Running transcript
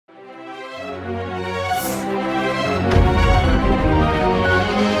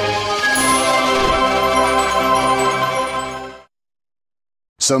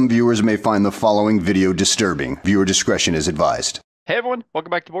Some viewers may find the following video disturbing. Viewer discretion is advised. Hey everyone, welcome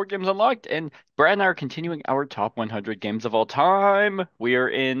back to Board Games Unlocked, and Brad and I are continuing our top 100 games of all time. We are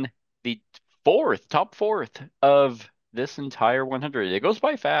in the top fourth of this entire 100. It goes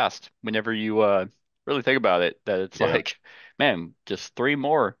by fast whenever you really think about it. That it's Yeah. like, man, just three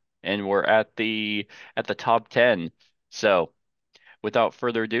more, and we're at the top 10. So, without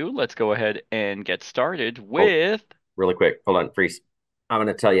further ado, let's go ahead and get started Oh, with. really quick. Hold on, freeze. I'm going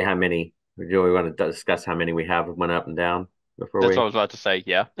to tell you how many. Do we want to discuss how many we have went up and down before That's what we? I was about to say.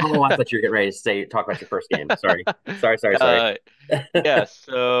 Yeah. Oh, I thought you were getting ready to talk about your first game. Sorry. Sorry, sorry, sorry. Uh, Yeah,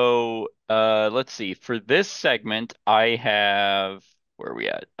 so let's see. For this segment, I have where are we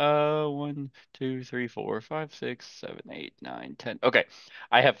at? 1, 2, 3, 4, 5, 6, 7, 8, 9, 10. Okay.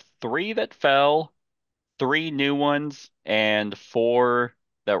 I have three that fell, three new ones, and four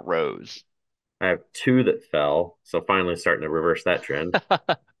that rose. I have two that fell, so finally starting to reverse that trend.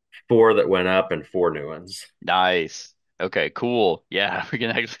 Four that went up and four new ones. Nice. Okay, cool. Yeah, we can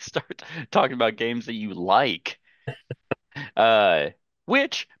actually start talking about games that you like. Uh,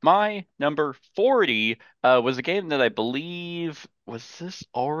 which my number 40 was a game that I believe was this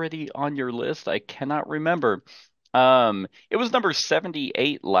already on your list? I cannot remember. It was number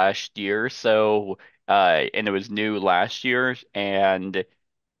 78 last year, so and it was new last year, and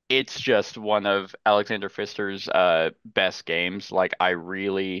it's just one of Alexander Pfister's best games. Like I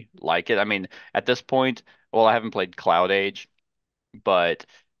really like it. I mean, at this point, well, I haven't played Cloud Age, but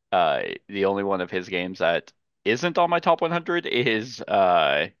the only one of his games that isn't on my top 100 is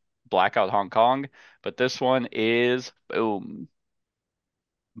Blackout Hong Kong, but this one is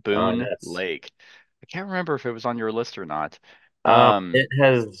Boone Yes. Lake. I can't remember if it was on your list or not. Um, It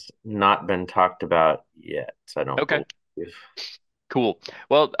has not been talked about yet, I don't okay, believe. cool.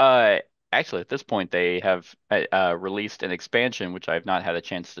 Well, actually, at this point, they have released an expansion, which I've not had a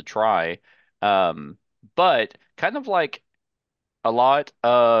chance to try. But kind of like a lot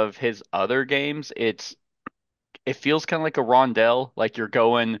of his other games, it feels kind of like a rondel, like you're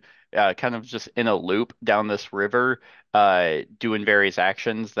going kind of just in a loop down this river, doing various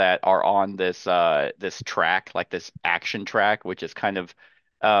actions that are on this track, like this action track, which is kind of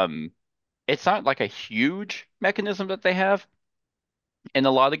um, it's not like a huge mechanism that they have in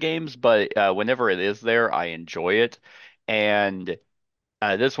a lot of games, but whenever it is there, I enjoy it. And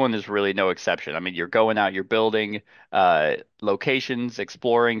this one is really no exception. I mean, you're going out, you're building locations,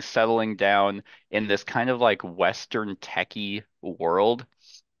 exploring, settling down in this kind of like Western techie world.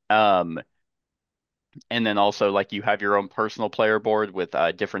 Um, and then also like you have your own personal player board with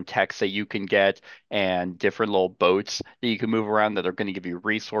different techs that you can get and different little boats that you can move around that are going to give you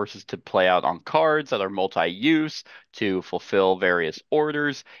resources to play out on cards that are multi-use to fulfill various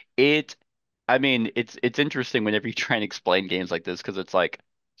orders. It, I mean, it's interesting whenever you try and explain games like this because it's like,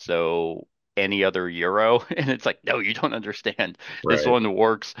 so any other Euro? And it's like, no, you don't understand. This Right. one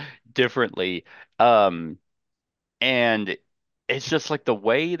works differently. Um, and it's just like the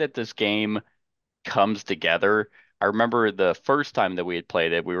way that this game comes together. I remember the first time that we had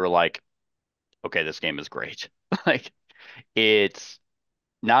played it, we were like, okay, this game is great. Like it's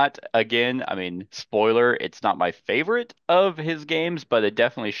not again, I mean, spoiler, it's not my favorite of his games, but it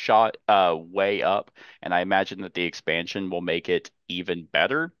definitely shot way up, and I imagine that the expansion will make it even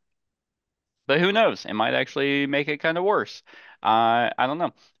better. But who knows? It might actually make it kind of worse. I don't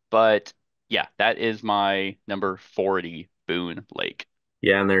know. But yeah, that is my number 40 Boone Lake.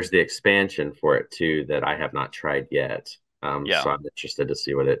 Yeah, and there's the expansion for it too that I have not tried yet. Yeah. So I'm interested to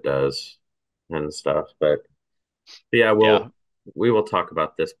see what it does and stuff. But yeah, Yeah. we will talk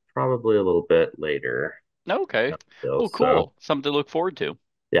about this probably a little bit later. Okay. Still, Well, so cool. Something to look forward to.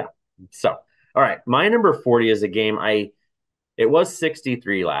 yeah. So all right, my number 40 is a game it was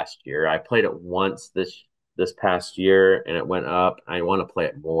 63 last year. I played it once this past year and it went up. I want to play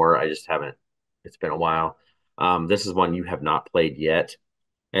it more. I just haven't. It's been a while. This is one you have not played yet.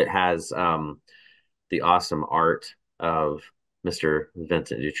 It has the awesome art of Mr.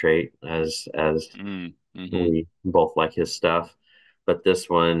 Vincent Dutrait as Mm-hmm. we both like his stuff. But this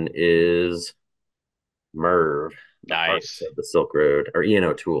one is Merv, the Hearts Nice. of the Silk Road, or Ian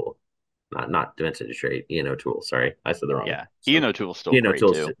O'Toole. Not Vincent Dutrait, Ian O'Toole. Sorry, I said the wrong. Yeah. So Ian O'Toole's still Ian great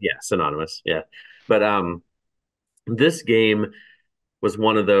O'Toole, too. yeah, synonymous. Yeah. But this game was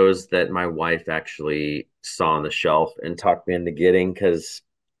one of those that my wife actually saw on the shelf and talked me into getting because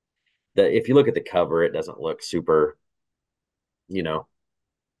if you look at the cover, it doesn't look super, you know,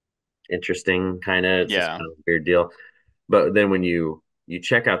 interesting. Kind of, it's just Yeah. kind of a weird deal. But then when you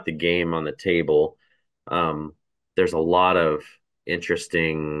check out the game on the table, um, there's a lot of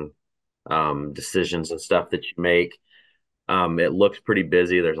interesting decisions and stuff that you make. It looks pretty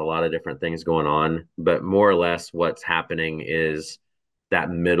busy. There's a lot of different things going on, but more or less what's happening is that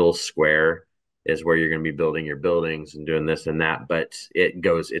middle square is where you're going to be building your buildings and doing this and that. But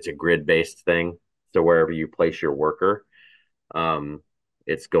it's a grid based thing. So wherever you place your worker, um,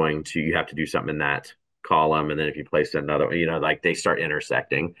 you have to do something in that column. And then if you place another, like they start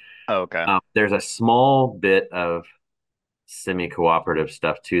intersecting. Oh, okay. There's a small bit of semi-cooperative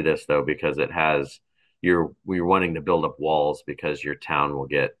stuff to this though, because you're wanting to build up walls because your town will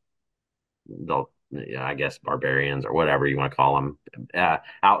get I guess barbarians or whatever you want to call them,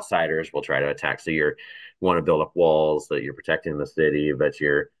 outsiders will try to attack. So you want to build up walls that you're protecting the city,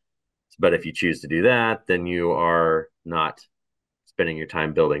 but if you choose to do that, then you are not spending your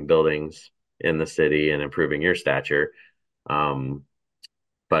time building buildings in the city and improving your stature. Um,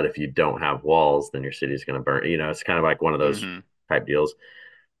 but if you don't have walls, then your city is going to burn. It's kind of like one of those Hmm. type deals.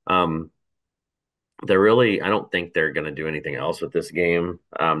 Um, I don't think they're going to do anything else with this game.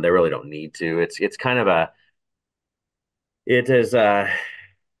 They really don't need to. It's kind of it is,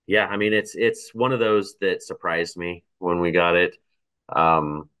 yeah, I mean, it's one of those that surprised me when we got it.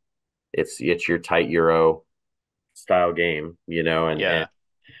 Um, it's your tight Euro style game, Yeah.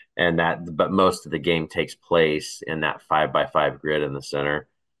 but most of the game takes place in that 5x5 grid in the center.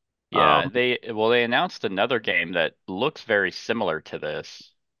 Yeah. Um, They announced another game that looks very similar to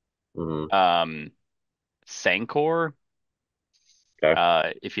this. mhm, Um, Sancor. okay,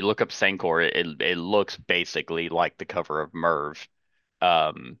 If you look up Sancor, it looks basically like the cover of Merv.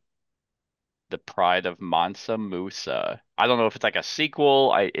 Um, The Pride of Mansa Musa. I don't know if it's like a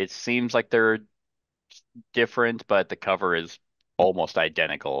sequel. It seems like they're different, but the cover is almost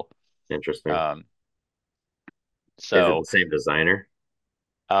identical. interesting. Um, Is it the so same designer,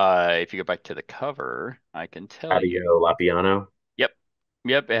 if you go back to the cover, I can tell Fabio you. Lapiano? Yep.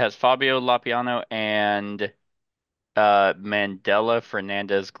 Yep, it has Fabio Lapiano and Mandela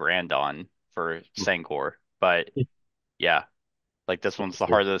Fernandez Grandon for Sancor. But yeah, like this one's the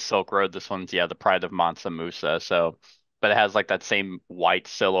Interesting. Heart of the Silk Road. This one's yeah, the Pride of Mansa Musa. So, but it has like that same white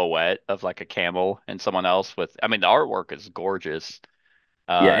silhouette of like a camel and someone else with. I mean, the artwork is gorgeous.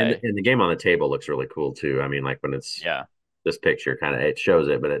 Yeah, and Uh, and the game on the table looks really cool too. I mean, like when it's yeah. this picture kind of it shows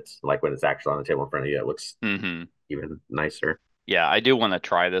it, but it's like when it's actually on the table in front of you, it looks Hmm. even nicer. Yeah, I do want to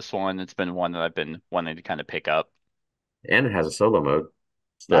try this one. It's been one that I've been wanting to kind of pick up. And it has a solo mode.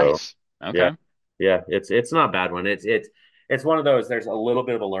 So Nice. yeah, Okay. yeah, it's not a bad one. It's one of those. There's a little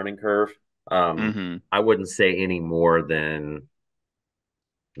bit of a learning curve. Hmm. I wouldn't say any more than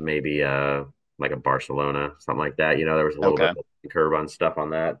maybe like a Barcelona, something like that. There was a little bit Okay. of a curve on stuff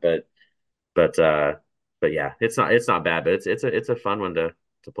on that, but uh but yeah, it's not bad, but it's a fun one to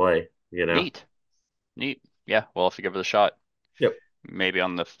play, Neat. Neat. Yeah, we'll have to give it a shot. Yep. Maybe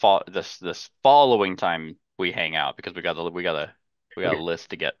on the fall this following time we hang out because we got a list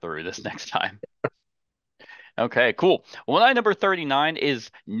to get through this next time. Okay, cool. Well, my number 39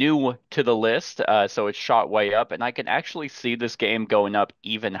 is new to the list, so it's shot way up, and I can actually see this game going up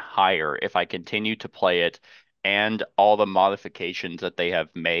even higher if I continue to play it and all the modifications that they have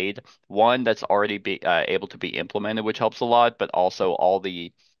made. One that's already able to be implemented, which helps a lot, but also all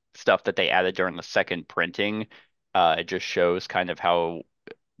the stuff that they added during the second printing. It just shows kind of how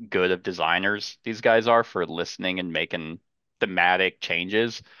good of designers these guys are for listening and making thematic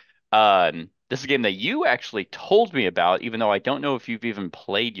changes. This is a game that you actually told me about, even though I don't know if you've even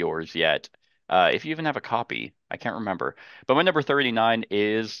played yours yet. If you even have a copy, I can't remember. But my number 39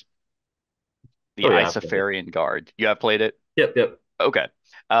 is the Oh yeah. Okay. Isofarian Guard. You have played it? Yep, yep. Okay.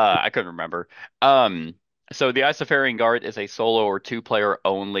 I couldn't remember. So the Isofarian Guard is a solo or two-player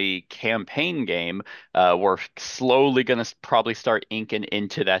only campaign game. We're slowly gonna probably start inking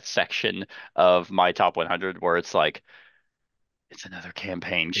into that section of my top 100 where it's like it's another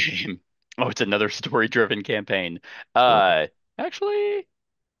campaign game. Oh, it's another story-driven campaign. Mhm. Uh, actually,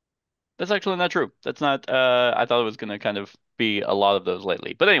 that's actually not true. That's not. I thought it was gonna kind of be a lot of those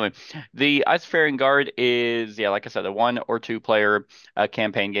lately. But anyway, the Icefaring Guard is yeah, like I said, a one or two player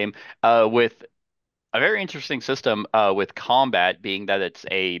campaign game with a very interesting system with combat being that it's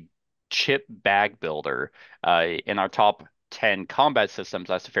a chip bag builder. In our top 10 combat systems,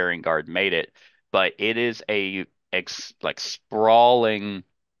 Icefaring Guard made it, but it is a like sprawling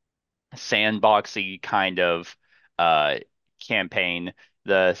sandboxy kind of uh campaign.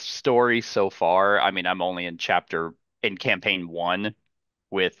 The story so far, I mean, I'm only in campaign one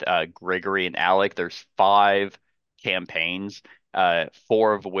with Gregory and Alec. There's five campaigns,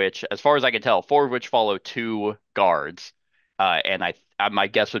 four of which, as far as I can tell, four of which follow two guards. And my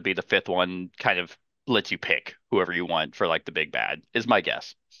guess would be the fifth one kind of lets you pick whoever you want for like the big bad, is my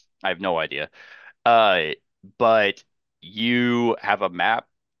guess. I have no idea. Uh, but you have a map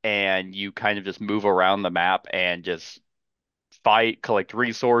and you kind of just move around the map and just fight, collect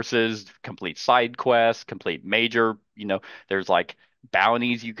resources, complete side quests, complete major, there's like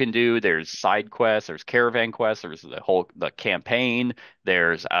bounties you can do, there's side quests, there's caravan quests, there's the campaign,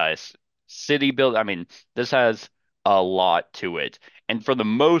 there's city build. I mean, this has a lot to it. And for the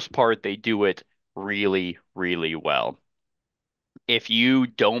most part, they do it really, really well. If you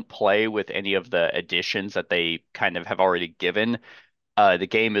don't play with any of the additions that they kind of have already given, the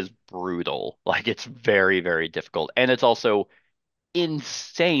game is brutal. Like it's very, very difficult. And it's also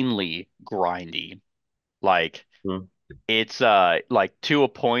insanely grindy. Like Hmm. it's like to a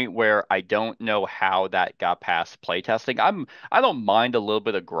point where I don't know how that got past playtesting. I don't mind a little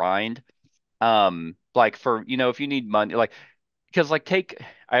bit of grind. Like for, if you need money, like because like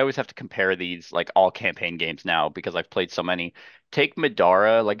I always have to compare these like all campaign games now because I've played so many. Take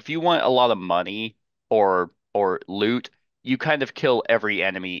Madara, like if you want a lot of money or loot, you kind of kill every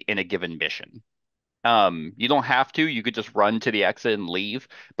enemy in a given mission. You don't have to. You could just run to the exit and leave.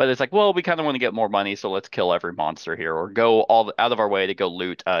 But it's like, well, we kind of want to get more money, so let's kill every monster here, or go all out of our way to go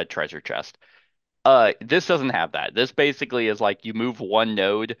loot a treasure chest. This doesn't have that. This basically is like you move one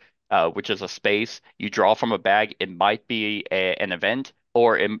node, which is a space. You draw from a bag. It might be an event,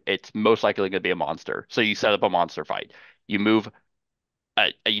 or it's most likely going to be a monster. So you set up a monster fight. You move,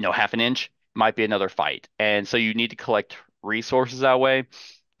 half an inch, might be another fight, and so you need to collect resources that way.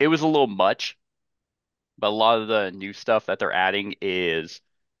 It was a little much, but a lot of the new stuff that they're adding is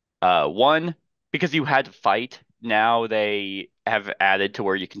one, because you had to fight, now they have added to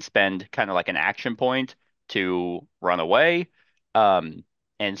where you can spend kind of like an action point to run away. Um,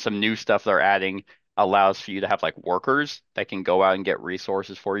 and some new stuff they're adding allows for you to have like workers that can go out and get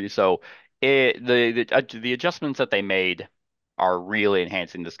resources for you. So the adjustments that they made are really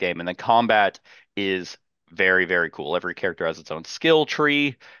enhancing this game. And the combat is very, very cool. Every character has its own skill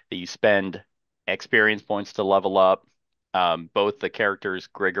tree that you spend experience points to level up. Both the characters,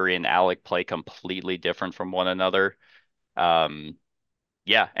 Gregory and Alec, play completely different from one another. Um,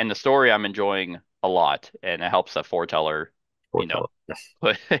 yeah, and the story I'm enjoying a lot, and it helps that Foreteller, you know, Foreteller. Yes.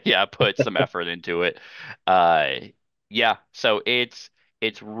 put yeah, put some effort into it. Uh, yeah, so it's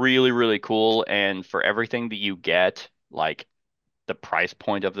really, really cool, and for everything that you get, like the price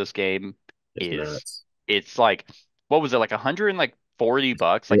point of this game It's is nuts. it's like what was it, like 140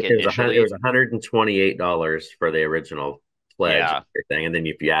 bucks like It was it was initially? $128 for the original pledge and Yeah. everything, and then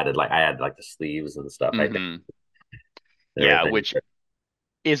if you added like I had like the sleeves and stuff, I think, hmm and Yeah, everything. which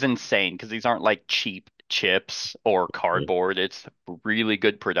is insane because these aren't like cheap chips or Mhm. cardboard. It's really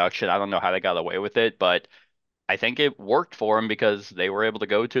good production. I don't know how they got away with it, but I think it worked for them because they were able to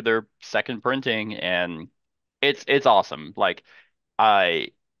go to their second printing, and it's awesome. Like I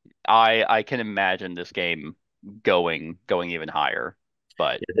I can imagine this game going even higher.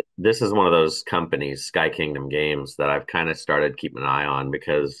 But This is one of those companies, Sky Kingdom Games, that I've kind of started keeping an eye on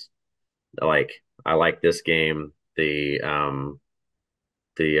because like I like this game,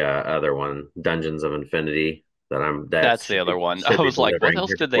 the other one, Dungeons of Infinity, that that's the other one. I should be was like, what delivering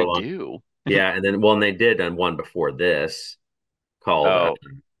else here did they before long. do? Yeah, and then well, and they did one before this called Oh,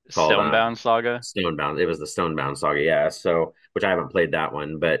 called Stonebound Saga? Stonebound. It was the Stonebound Saga, yeah. So which I haven't played that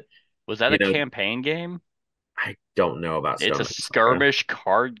one, but Was that you a know, campaign game? I don't know about It's a Stonebound Saga. skirmish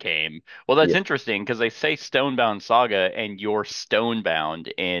card game. Well, that's Yeah. interesting because they say Stonebound Saga and you're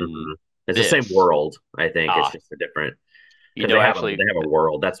Stonebound in Mhm. It's the same this. world, I think. It's Ah, just a different because actually, they have a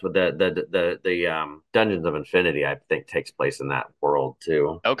world. That's what the Dungeons of Infinity, I think, takes place in that world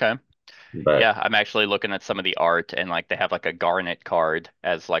too. okay. But Yeah, I'm actually looking at some of the art and like they have like a Garnet card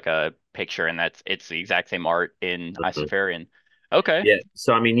as like a picture, and it's the exact same art in mhm. Isofarian. Okay. Yeah,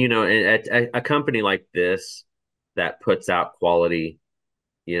 so I mean, a company like this that puts out quality,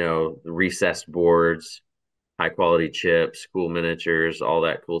 recessed boards, high quality chips, cool miniatures, all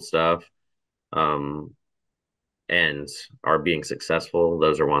that cool stuff, um, and are being successful.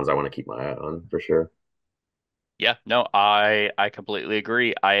 Those are ones I want to keep my eye on for sure. Yeah, no, I completely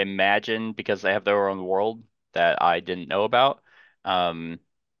agree. I imagine because they have their own world that I didn't know about. Um,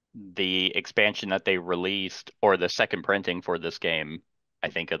 the expansion that they released or the second printing for this game, I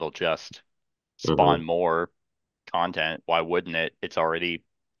think it'll just Hmm. spawn more content. Why wouldn't it? It's already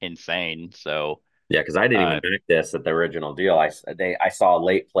insane. So, Yeah, because I didn't even uh, back this at the original deal. I saw a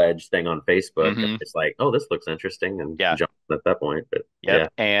late pledge thing on Facebook, and mhm, it's like, oh, this looks interesting, and yeah, jumped at that point. But yep. yeah,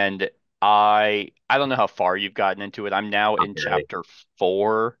 And I don't know how far you've gotten into it. I'm now not in really. chapter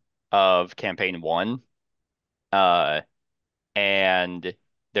 4 of campaign 1. Uh, and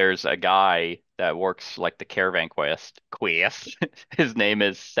there's a guy that works like the caravan quest. His name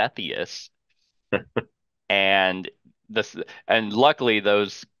is Sethius, and this, and luckily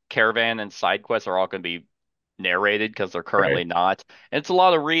those caravan and side quests are all going to be narrated because they're Right. currently not. And it's a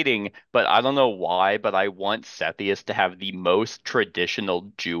lot of reading, but I don't know why, but I want Cepheus to have the most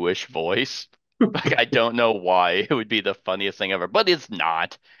traditional Jewish voice. Like I don't know why. It would be the funniest thing ever, but it's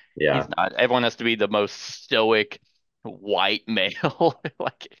not. Yeah. He's not. Everyone has to be the most stoic white male.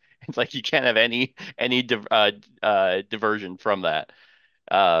 Like it's like you can't have any diversion from that.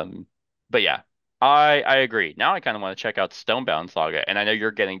 Um, but yeah, I agree. Now I kind of want to check out Stonebound Saga, and I know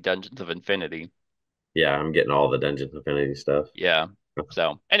you're getting Dungeons of Infinity. Yeah. I'm getting all the Dungeons Infinity stuff. Yeah.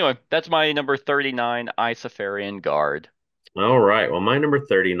 So anyway, that's my number 39, Isafarian Guard. All right. Well, my number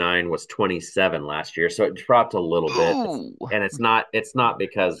 39 was 27 last year, so it dropped a little bit. Ooh. And it's not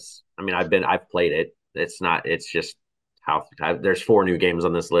because I mean I've played it. It's just there's 4 new games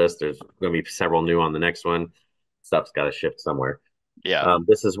on this list. There's going to be several new on the next one. Stuff's got to shift somewhere. Yeah.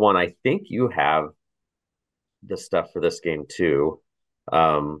 This is one I think you have the stuff for this game too.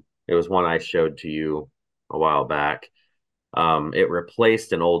 It was one I showed to you a while back. It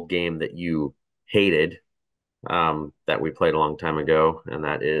replaced an old game that you hated, that we played a long time ago, and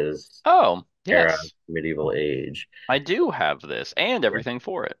that is Oh, Era yes. Medieval Age. I do have this and Yeah, everything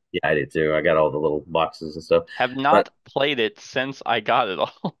for it. yeah, I did too. I got all the little boxes and stuff. Have But not played it since I got it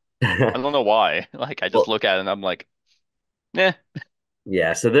all. I don't know why. Like I just well, look at it and I'm like, eh.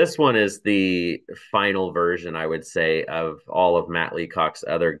 yeah, so this one is the final version, I would say, of all of Matt Leacock's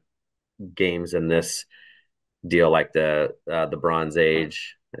other games in this deal, like the Bronze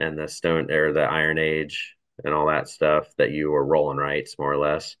Age and the Stone or the Iron Age and all that stuff that you were rolling rights more or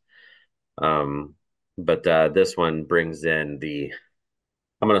less. Um, but this one brings in the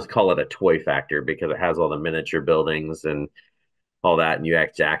I'm going to call it a toy factor because it has all the miniature buildings and all that, and you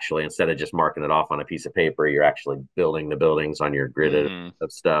actually instead of just marking it off on a piece of paper, you're actually building the buildings on your grid Hmm.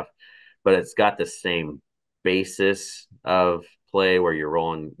 of stuff. But it's got the same basis of play where you're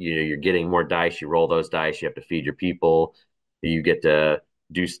rolling, you're getting more dice, you roll those dice, you have to feed your people, you get to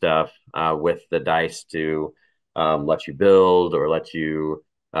do stuff with the dice to let you build or let you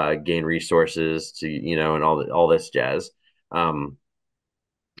gain resources to, and all this jazz. Um,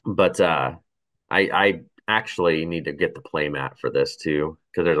 but I actually need to get the playmat for this too,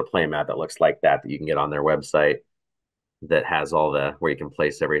 because there's a playmat that looks like that you can get on their website that has all the where you can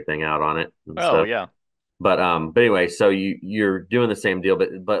place everything out on it and Oh stuff. yeah. But anyway, so you're doing the same deal,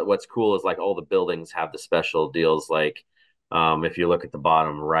 but what's cool is like all the buildings have the special deals. Like if you look at the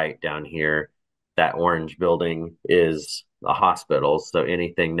bottom right down here, that orange building is a hospital, so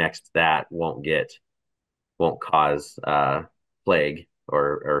anything next to that won't cause plague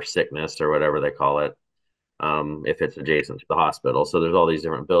or sickness or whatever they call it, if it's adjacent to the hospital. So there's all these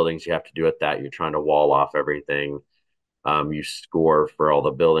different buildings you have to do at that. You're trying to wall off everything. You score for all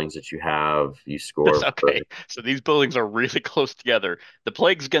the buildings that you have. You That's score for okay. So these buildings are really close together. The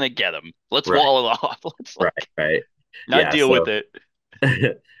plague's gonna get them. Let's right, wall it off. Let's right, like right. not Yeah. deal with So, it.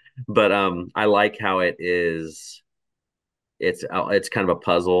 but I like how it is. It's kind of a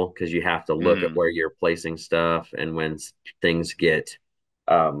puzzle because you have to look at Mm. where you're placing stuff, and when things get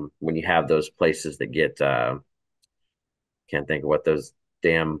when you have those places that get can't think of what those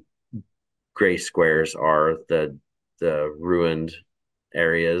damn gray squares are, the ruined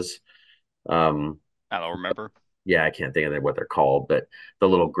areas. Um, I don't remember. yeah, I can't think of what they're called, but the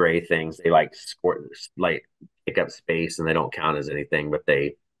little gray things, they like squirt, like take up space, and they don't count as anything, but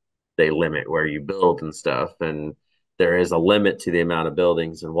they limit where you build and stuff. And there is a limit to the amount of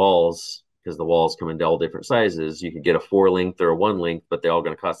buildings and walls because the walls come in all different sizes. You could get a 4 length or a 1 length, but they're all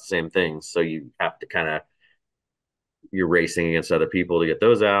going to cost the same thing. So you have to kind of you're racing against other people to get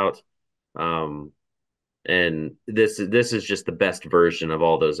those out. Um, and this is just the best version of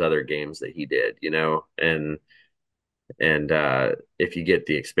all those other games that he did, and if you get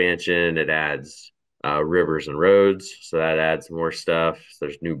the expansion, it adds rivers and roads, so that adds more stuff. So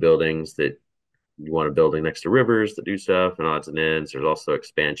there's new buildings that you want a building next to rivers that do stuff and odds and ends. There's also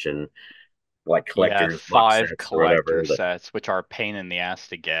expansion like Yeah, collectors box 5 sets or collector whatever that sets, which are a pain in the ass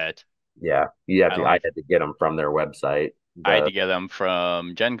to get. yeah you have I to don't I know. had to get them from their website. I had The to get them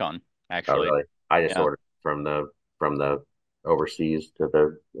from Gen Con, Oh actually. really? I just Yeah. ordered from the overseas to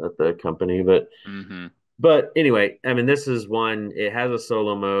the company, but Hmm. anyway, I mean, this is one. It has a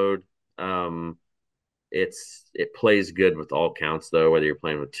solo mode. Um, it plays good with all counts though, whether you're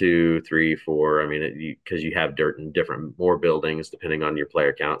playing with two, three, four. I mean, because you have dirt and different more buildings depending on your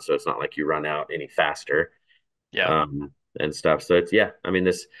player count, so it's not like you run out any faster, Yeah. um, and stuff. So it's yeah. I mean,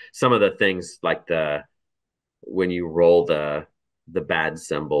 this some of the things like the when you roll the bad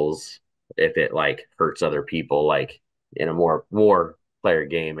symbols, if it like hurts other people, like in a more player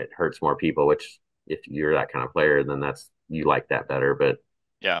game, it hurts more people, which if you're that kind of player, then that's you like that better. But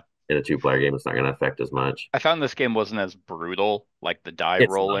Yeah. in a two-player game, it's not going to affect as much. I found this game wasn't as brutal. Like the die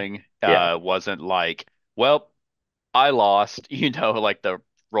It's not. rolling, Yeah. wasn't like, well, I lost, like the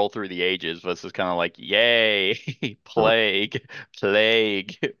roll through the ages was just kind of like, yay, No, plague,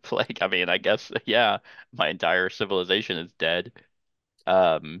 plague, plague. I mean, I guess, yeah, my entire civilization is dead.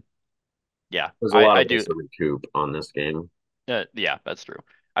 Um, yeah, there's a I, lot I of do. ways to recoup on this game. Yeah, that's true.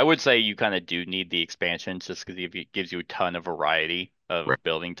 I would say you kind of do need the expansions just because it gives you a ton of variety Right. of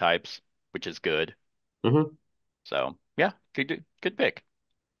building types, which is good. Hmm. So, yeah, good pick.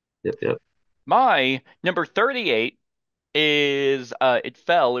 Yep. Yep. My number 38 is it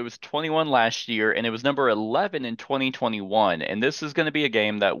fell. It was 21 last year and it was number 11 in 2021. And this is going to be a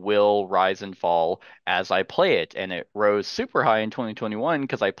game that will rise and fall as I play it. And it rose super high in 2021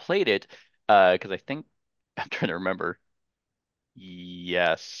 because I played it because I think I'm trying to remember.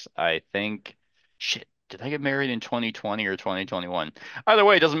 Yes, I think shit. Did I get married in 2020 or 2021? Either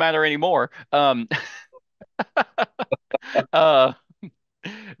way, it doesn't matter anymore. Uh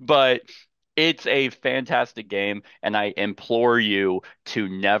but it's a fantastic game, and I implore you to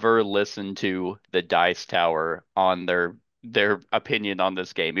never listen to the Dice Tower on their opinion on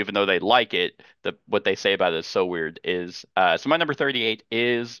this game, even though they like it. What they say about it is so weird. Is so my number 38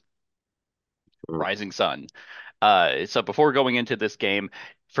 is Mm. Rising Sun. So before going into this game,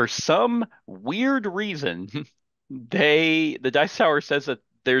 for some weird reason, the Dice Tower says that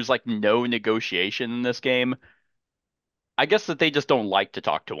there's like no negotiation in this game. I guess that they just don't like to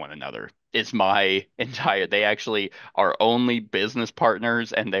talk to one another. Is my entire they actually are only business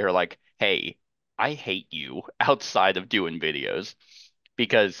partners and they're like, "Hey, I hate you outside of doing videos."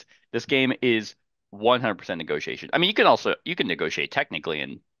 Because this game is 100% negotiation. I mean, you can negotiate technically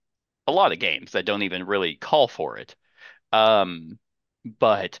in a lot of games that don't even really call for it. Um,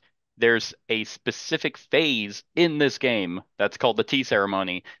 but there's a specific phase in this game that's called the tea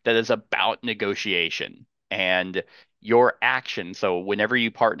ceremony that is about negotiation and your action. So whenever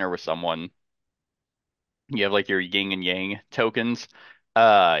you partner with someone, you have like your yin and yang tokens.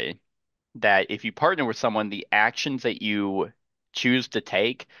 Uh, that if you partner with someone, the actions that you choose to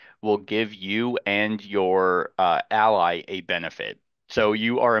take will give you and your ally a benefit. So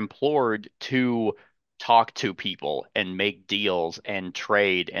you are implored to talk to people and make deals and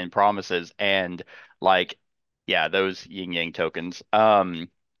trade and promises and like, yeah, those yin yang tokens,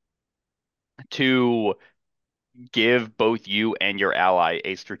 to give both you and your ally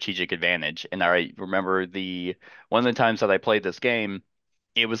a strategic advantage. And I remember one of the times that I played this game,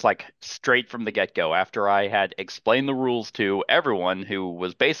 it was like straight from the get-go after I had explained the rules to everyone who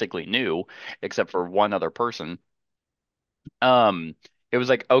was basically new, except for one other person. Um, it was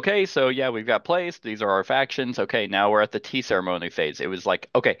like, okay, so yeah, we've got place. These are our factions. Okay, now we're at the tea ceremony phase. It was like,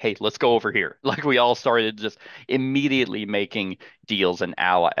 okay, hey, let's go over here. Like we all started just immediately making deals and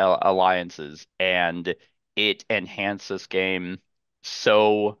alliances, and it enhanced this game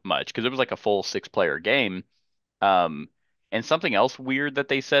so much because it was like a full six-player game. Um, and something else weird that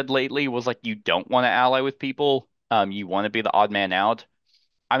they said lately was like you don't want to ally with people. You want to be the odd man out.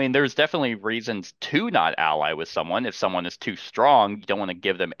 I mean, there's definitely reasons to not ally with someone. If someone is too strong, you don't want to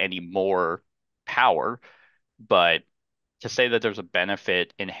give them any more power. But to say that there's a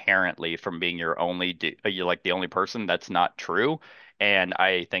benefit inherently from being you're like the only person, that's not true. And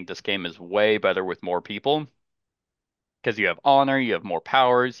I think this game is way better with more people because you have honor, you have more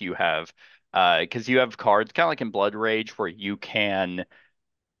powers, you have because you have cards kind of like in Blood Rage where you can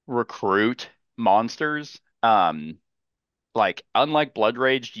recruit monsters. Like unlike Blood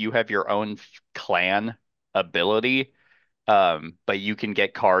Rage, you have your own clan ability, but you can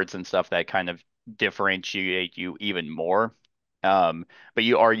get cards and stuff that kind of differentiate you even more. But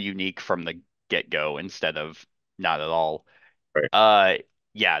you are unique from the get-go instead of not at all. Right. Uh,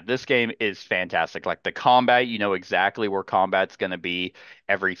 yeah, this game is fantastic. Like the combat, you know exactly where combat's going to be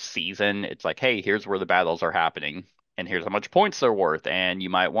every season. It's like, hey, here's where the battles are happening, and here's how much points they're worth, and you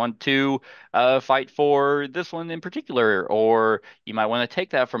might want to fight for this one in particular, or you might want to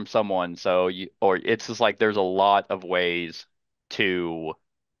take that from someone. Or it's just like there's a lot of ways to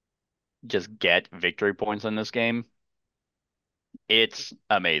just get victory points in this game. It's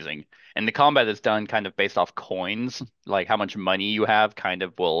amazing. And the combat is done kind of based off coins, like how much money you have kind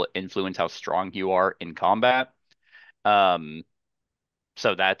of will influence how strong you are in combat. Um,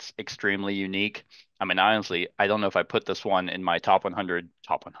 so that's extremely unique. I mean, honestly, I don't know if I put this one in my top 100,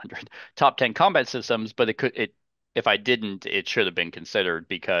 top 10 combat systems, but if I didn't, it should have been considered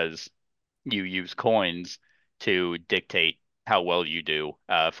because you use coins to dictate how well you do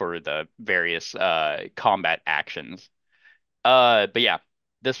for the various combat actions. But yeah.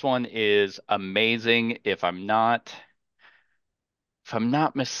 This one is amazing. If I'm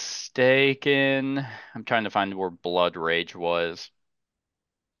not mistaken, I'm trying to find where Blood Rage was.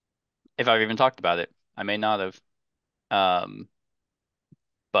 If I've even talked about it, I may not have. Um,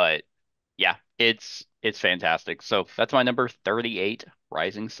 but yeah, it's fantastic. So that's my number 38,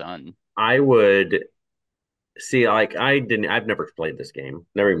 Rising Sun. I would see, like, I've never played this game,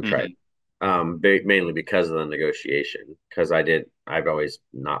 never even tried. Hmm. Mainly because of the negotiation, because I've always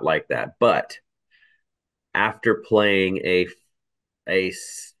not liked that. But after playing a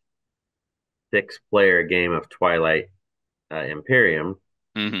 6 player game of Twilight Imperium,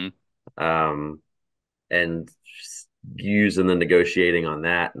 Hmm. um, and using the negotiating on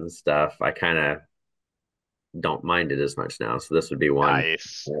that and stuff, I kind of don't mind it as much now. So this would be one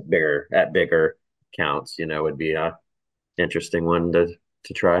Nice. at bigger counts, would be a interesting one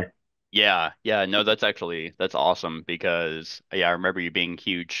to try. Yeah, yeah, no, that's awesome because yeah, I remember you being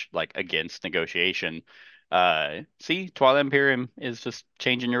huge like against negotiation. See, Twilight Imperium is just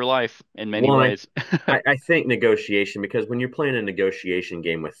changing your life in many Well, ways. I think negotiation, because when you're playing a negotiation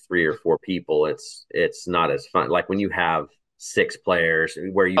game with 3 or 4 people, it's not as fun. Like when you have 6 players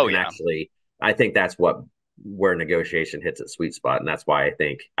where you Oh can yeah, actually, I think that's where negotiation hits its sweet spot, and that's why I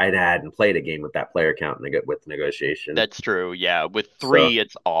think I hadn't played a game with that player count with negotiation. that's true. Yeah, with So three,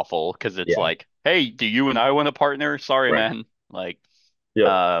 it's awful because it's yeah, like, hey, do you and I want a partner? Sorry, right. man. Like, Yep.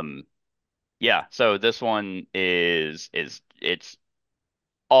 um, yeah. So this one is it's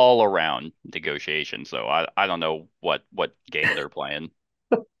all around negotiation. So I don't know what game they're playing.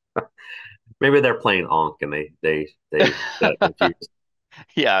 Maybe they're playing Onk and they got confused.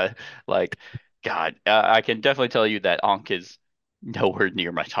 Yeah, like God, I can definitely tell you that Ankh is nowhere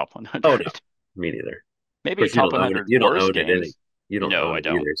near my top Oh no, 100. me neither. Of Maybe course, you top don't own it. 100 You don't worst own it any. games. You don't No, own I it don't.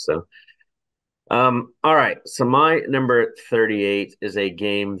 either. So all right. So my number 38 is a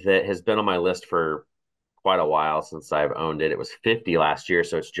game that has been on my list for quite a while since I've owned it. It was 50 last year,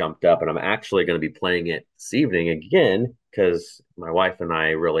 so it's jumped up, and I'm actually going to be playing it this evening again because my wife and I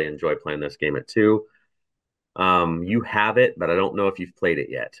really enjoy playing this game at 2. You have it, but I don't know if you've played it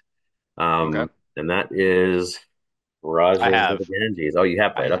yet. Okay, And that is I Rajas of the have. Ganges. Oh, you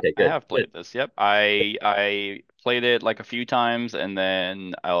have played. Okay, I good, have good. played this. Yep, I played it like a few times and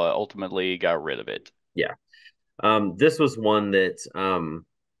then I ultimately got rid of it. Yeah. This was one that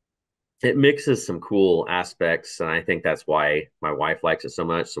it mixes some cool aspects, and I think that's why my wife likes it so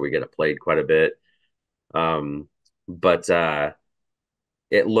much. So we get it played quite a bit. Um, but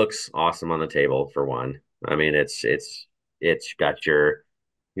it looks awesome on the table for one. I mean, it's got your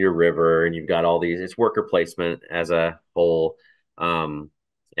river, and you've got all these. It's worker placement as a whole, um,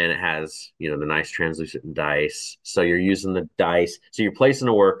 and it has the nice translucent dice. So you're using the dice. So you're placing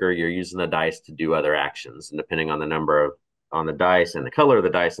a worker. You're using the dice to do other actions, and depending on the number of on the dice and the color of the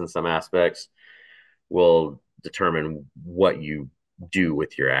dice in some aspects will determine what you do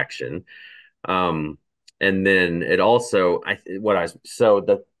with your action. Um, and then it also, so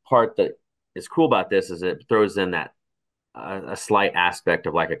the part that is cool about this is it throws in that a slight aspect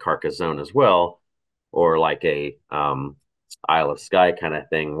of like a Carcassonne as well, or like a Isle of Skye kind of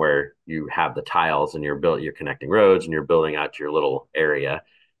thing where you have the tiles and you're connecting roads and you're building out your little area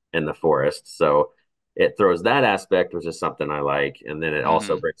in the forest. So it throws that aspect, which is something I like, and then it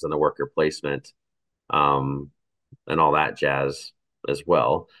also Hmm. brings in the worker placement um, and all that jazz as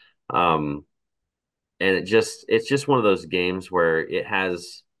well. Um, and it's just one of those games where it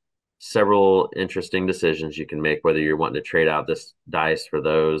has several interesting decisions you can make, whether you're wanting to trade out this dice for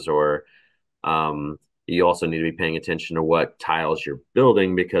those, or you also need to be paying attention to what tiles you're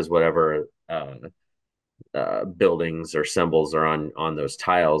building, because whatever buildings or symbols are on those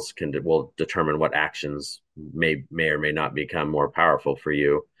tiles will determine what actions may or may not become more powerful for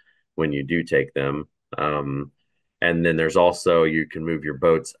you when you do take them. Um, and then there's also, you can move your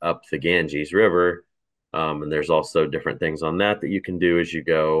boats up the Ganges River, and there's also different things on that you can do as you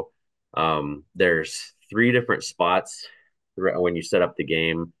go. There's 3 different spots when you set up the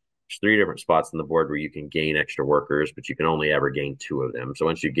game. There's 3 different spots on the board where you can gain extra workers, but you can only ever gain 2 of them. So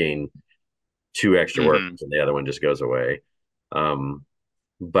once you gain 2 extra Hmm. workers and the other one just goes away. Um,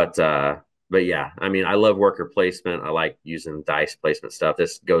 but but yeah, I mean, I love worker placement. I like using dice placement stuff.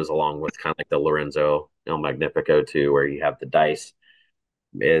 This goes along with kind of like the Lorenzo El Magnifico too, where you have the dice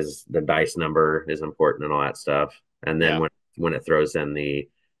number is important and all that stuff. And then Yeah. when it throws in the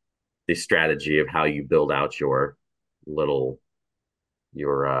strategy of how you build out little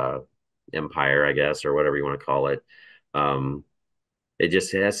your empire, I guess, or whatever you want to call it. Um, it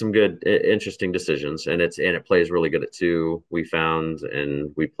has some good interesting decisions, and it plays really good at 2, we found,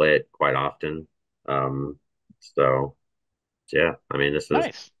 and we play it quite often. um so Yeah, I mean, this is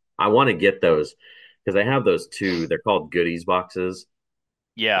Nice. I want to get those because I have those two. They're called goodies boxes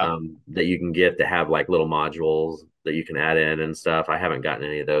Yeah. that you can get that have like little modules that you can add in and stuff. I haven't gotten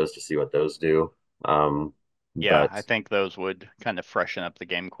any of those to see what those do. Um, Yeah, but I think those would kind of freshen up the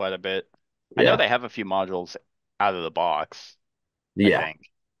game quite a bit. I know yeah, they have a few modules out of the box, I yeah, think.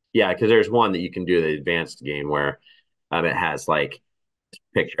 yeah, because there's one that you can do the advanced game where it has like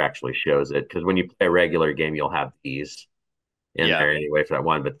picture actually shows it. Because when you play a regular game, you'll have these in Yeah, there anyway for that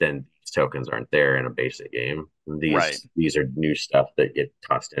one, but then these tokens aren't there in a basic game. right. These are new stuff that get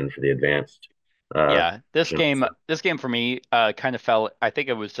tossed in for the advanced Yeah, version. So, this game for me kind of fell, I think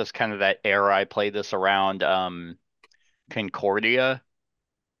it was just kind of that era I played this around Concordia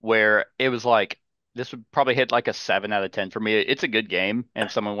where it was like this would probably hit like a 7 out of 10 for me. It's a good game, and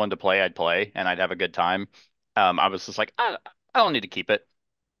if someone wanted to play, I'd play and I'd have a good time. I was just like, I don't need to keep it.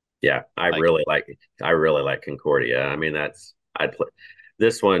 yeah, Like, I really like Concordia. I mean, that's I'd play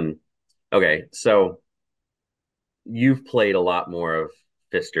this one. Okay, so you've played a lot more of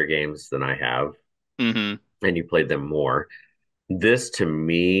Fister games than I have, hmm. and you played them more. This to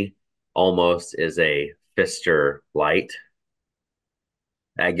me almost is a Fister light.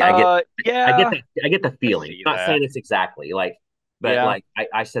 I get Yeah, I get the I feeling. see I'm not that. saying it's exactly like, but Yeah. like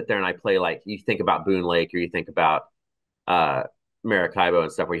I sit there and I play like you think about Boone Lake or you think about uh Maracaibo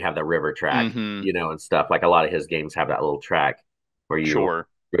and stuff where you have that river track, Hmm. and stuff. Like a lot of his games have that little track where you Sure.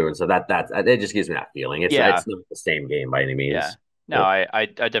 and so that's it just gives me that feeling. Yeah. It's not the same game by any Yeah. means. No, But I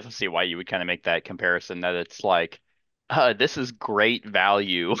definitely see why you would kind of make that comparison that it's like, this is great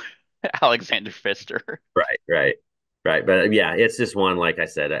value, Alexander Pfister. right, right, right. But yeah, it's just one like I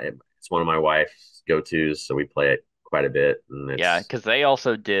said, it's one of my wife's go-tos, so we play it quite a bit, and Yeah, it's because they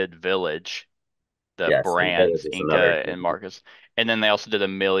also did Village, the yes, and Village brands, is another Inca good and Marcus. And then they also did a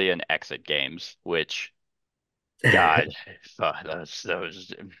million exit games, which God, one.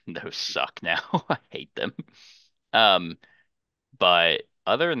 those suck now. I hate them. Um, but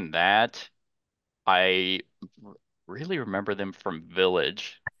other than that, I really remember them from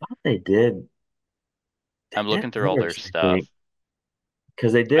Village. They did I'm did looking through all their Village, I stuff. think,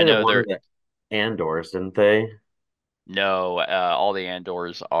 because they I did know one of they're the Andors, didn't they? no, all the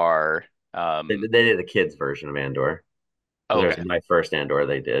Andors are They did a kids version of Andor. Because there's okay. my first Andor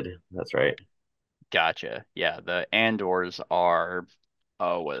they did. That's right. Gotcha. Yeah, the Andors are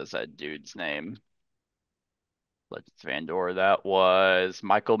oh, what is that dude's name? Legends of Andor. That was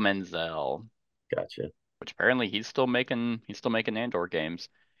Michael Menzel, Gotcha. which apparently he's still making Andor games.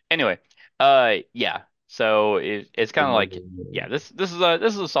 Anyway, yeah. So it's kind of like yeah, this is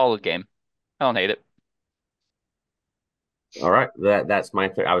a solid game. I don't hate it. All right. That's my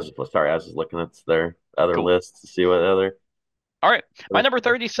third. I was just sorry. I was just looking at their other Cool. lists to see what other. All right. My number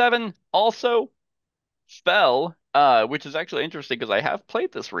 37 also fell, which is actually interesting because I have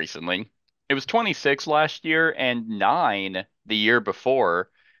played this recently. It was 26 last year and 9 the year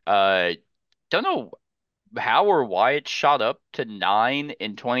before. Uh, don't know how or why it shot up to 9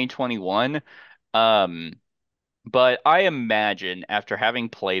 in 2021. Um, but I imagine after having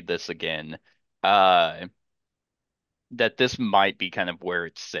played this again, uh, that this might be kind of where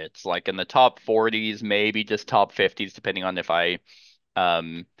it sits, like in the top 40s, maybe just top 50s, depending on if I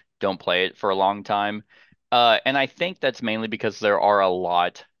um, don't play it for a long time. And I think that's mainly because there are a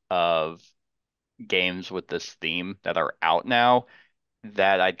lot of games with this theme that are out now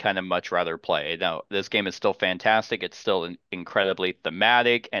that I'd kind of much rather play. Now, this game is still fantastic. It's still incredibly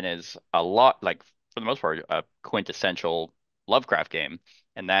thematic and is a lot, like, for the most part, a quintessential Lovecraft game.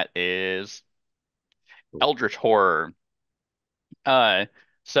 And that is Eldritch Horror. Uh,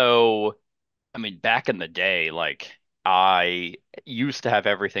 so I mean, back in the day, like I used to have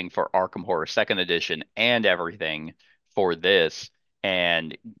everything for Arkham Horror Second Edition and everything for this,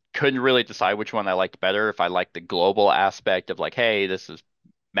 and couldn't really decide which one I liked better. If I liked the global aspect of like, hey, this is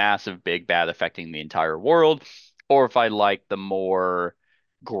massive, big bad affecting the entire world, or if I liked the more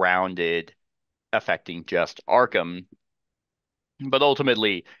grounded affecting just Arkham. But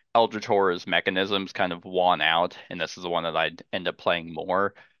ultimately, Eldritch Horror's mechanisms kind of won out, and this is the one that I'd end up playing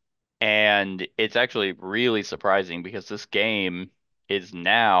more. And it's actually really surprising because this game is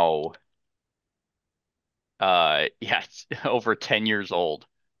now yeah, it's over 10 years old.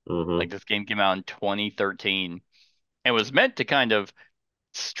 Like Mm-hmm. this game came out in 2013 and was meant to kind of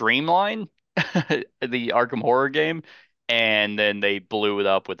streamline the Arkham Horror game, and then they blew it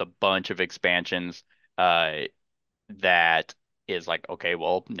up with a bunch of expansions uh that is like, okay,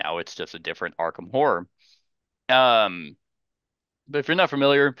 well, now it's just a different Arkham Horror. Um But if you're not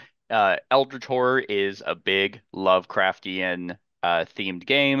familiar, Eldritch Horror is a big Lovecraftian themed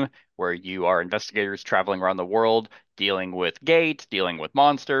game where you are investigators traveling around the world, dealing with gates, dealing with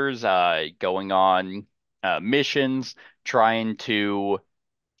monsters, going on missions, trying to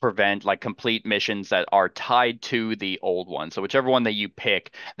prevent like complete missions that are tied to the old one. So whichever one that you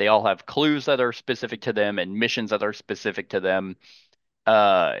pick, they all have clues that are specific to them and missions that are specific to them.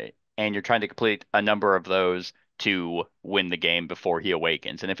 Uh, and you're trying to complete a number of those to win the game before he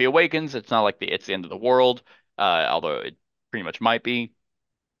awakens. And if he awakens, it's not like it's the end of the world, although it pretty much might be.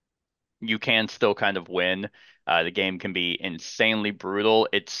 You can still kind of win. The game can be insanely brutal.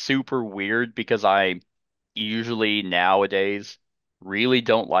 It's super weird because I usually nowadays really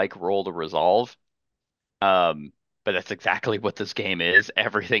don't like roll to resolve. Um, but that's exactly what this game is.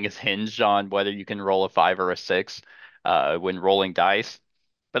 Everything is hinged on whether you can roll a five or a six when rolling dice.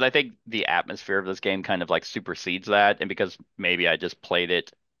 But I think the atmosphere of this game kind of like supersedes that. And because maybe I just played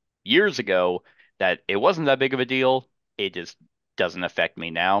it years ago, that it wasn't that big of a deal, it just doesn't affect me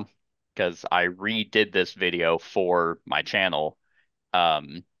now because I redid this video for my channel.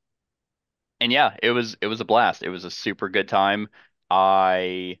 Um, and yeah, it was a blast. It was a super good time.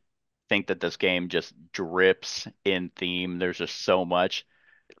 I think that this game just drips in theme. There's just so much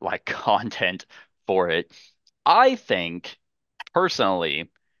like content for it. I think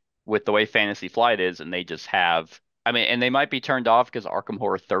personally, with the way Fantasy Flight is, and they just have, I mean, and they might be turned off because Arkham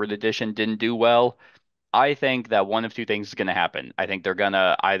Horror Third Edition didn't do well. I think that one of two things is going to happen. I think they're going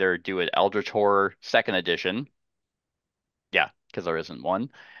to either do an Eldritch Horror Second Edition, yeah, because there isn't one,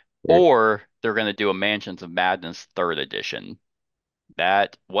 Yeah. or they're going to do a Mansions of Madness Third Edition.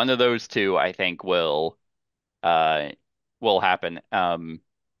 That one of those two, I think, uh will happen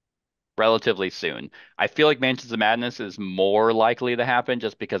relatively soon. I feel like Mansions of Madness is more likely to happen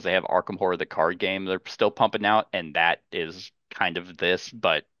just because they have Arkham Horror the card game they're still pumping out, and that is kind of this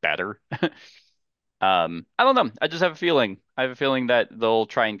but better. I don't know. I just have a feeling. I have a feeling that they'll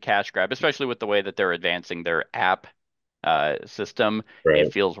try and cash grab, especially with the way that they're advancing their app system. It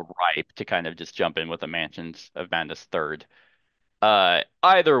Right. feels ripe to kind of just jump in with a Mansions of Madness third.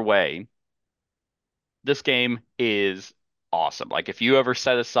 Either way, this game is awesome. Like if you ever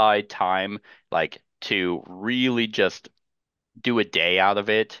set aside time like to really just do a day out of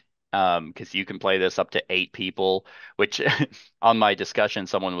it, because you can play this up to eight people, which on my discussion,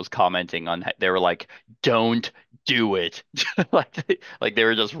 someone was commenting on, they were like, don't do it. Like they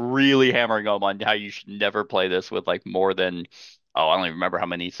were just really hammering home on how you should never play this with like more than, oh, I don't even remember how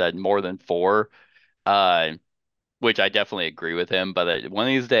many he said, more than four. Uh, which I definitely agree with him. But one of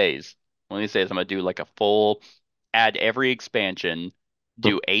these days, I'm gonna do like a full, add every expansion,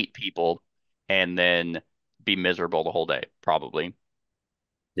 do eight people, and then be miserable the whole day, probably.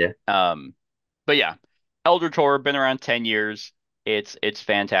 Yeah. Um, but yeah, Elder Tor been around 10 years. It's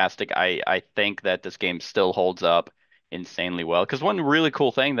fantastic. I think that this game still holds up insanely well. Because one really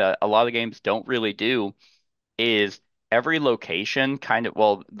cool thing that a lot of games don't really do is every location kind of,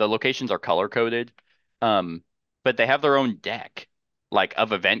 well, the locations are color coded, um, but they have their own deck like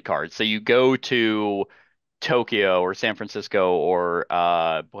of event cards. So you go to Tokyo or San Francisco or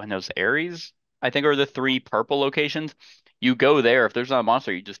Buenos Aires, I think are the three purple locations. You go there. If there's not a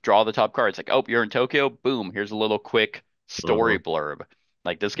monster, you just draw the top card. It's like, oh, you're in Tokyo. Boom. Here's a little quick story Hmm. blurb.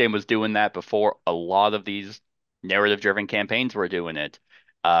 Like this game was doing that before a lot of these narrative-driven campaigns were doing it.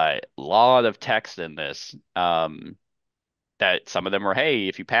 A lot of text in this. That some of them were, hey,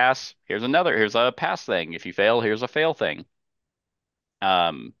 if you pass, here's a pass thing. If you fail, here's a fail thing.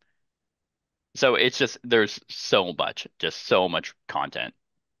 Um, so it's just there's so much, just so much content.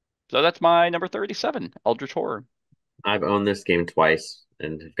 So that's my number 37, Eldritch Horror. I've owned this game twice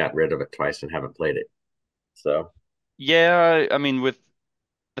and have got rid of it twice and haven't played it. So, Yeah, I mean, with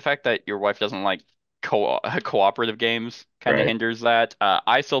the fact that your wife doesn't like cooperative games, kind of right. hinders that.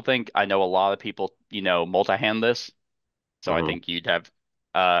 I still think I know a lot of people, multi-hand this, so I Hmm. think you'd have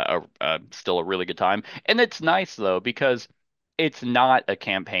still a really good time. And it's nice though because it's not a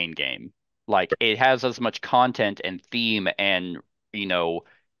campaign game. Like it has as much content and theme and you know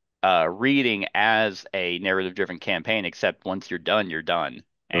reading as a narrative driven campaign, except once you're done, you're done.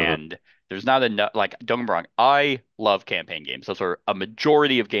 Hmm. And there's not enough, like, don't get me wrong, I love campaign games. Those are a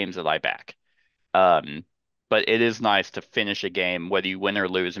majority of games that I back. Um, but it is nice to finish a game, whether you win or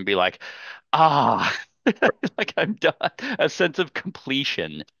lose, and be like, ah, like I'm done. A sense of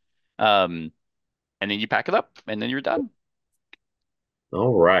completion. Um, and then you pack it up and then you're done.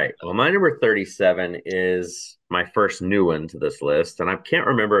 All right. Well, my number 37 is my first new one to this list, and I can't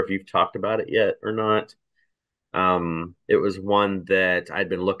remember if you've talked about it yet or not. It was one that I'd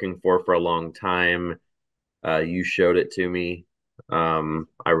been looking for a long time. You showed it to me.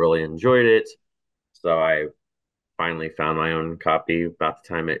 I really enjoyed it, so I finally found my own copy about the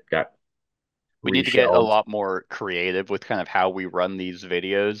time it got We need to get a reshelved. lot more creative with kind of how we run these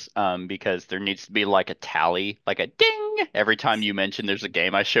videos, because there needs to be like a tally, like a ding every time you mention there's a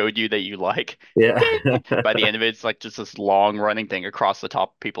game I showed you that you like. Yeah. Ding. By the end of it, it's like just this long running thing across the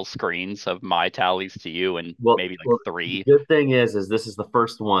top of people's screens of my tallies to you and Well, maybe like well, the three. good thing is this is the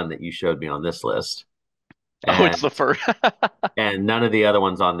first one that you showed me on this list, Oh, it's and the first. none of the other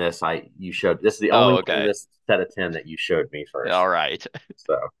ones on this I you showed. This is the only Oh, one in okay. this set of 10 that you showed me first. All right.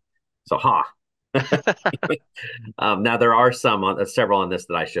 So, ha. Now there are several on this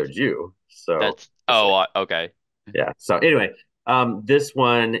that I showed you. So That's we'll see. okay. Yeah. So anyway, this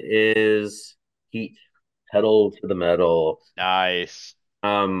one is Heat, Pedal to the Metal. Nice.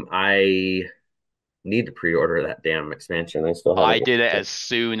 I need to pre-order that damn expansion. I still I haven't. did it as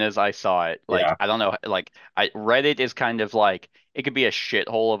soon as I saw it. Like, Yeah. I don't know, like I Reddit is kind of like it could be a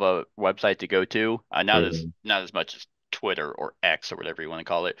shithole of a website to go to. Mhm. Not as much as Twitter or X or whatever you want to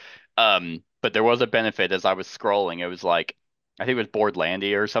call it. But there was a benefit as I was scrolling. It was like I think it was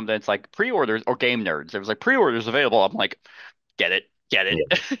Boardlandia or something. It's like pre-orders or Game Nerds. It was like pre-orders available. I'm like, get it,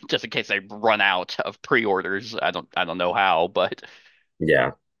 Yeah. just in case they run out of pre-orders. I don't know how, but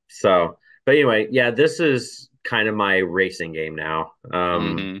Yeah. So, but anyway, yeah, this is kind of my racing game now.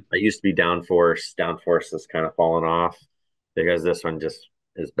 hmm I used to be Downforce. Downforce has kind of fallen off because this one just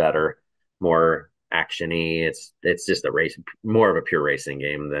is better, more actiony. It's just a race, more of a pure racing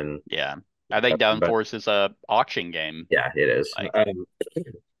game than. yeah. I think But Downforce is a auction game. yeah, it is. Like,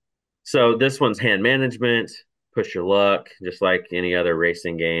 So this one's hand management, push your luck, just like any other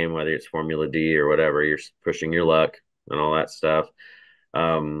racing game, whether it's Formula D or whatever, you're pushing your luck and all that stuff.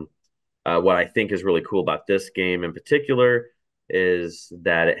 Um, what I think is really cool about this game in particular is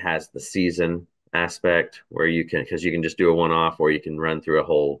that it has the season aspect where because you can just do a one off, or you can run through a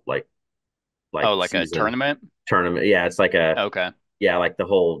whole like oh, like a season tournament? tournament. Yeah, it's like Okay. yeah, like the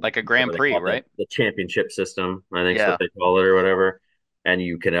whole Like a Grand whatever they Prix, call right? the championship system. I think is what Yeah. they call it or whatever. And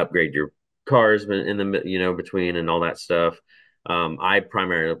you can upgrade your cars in the between and all that stuff. I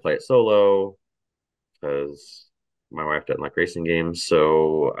primarily play it solo because my wife doesn't like racing games,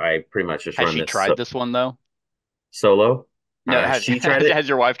 so I pretty much just Has run she this tried this one though? solo. No, She tried it. has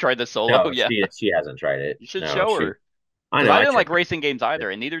your wife tried the solo? No, Yeah. she hasn't tried it. You should No, show her. I Because know. I I didn't tried like racing games it. either,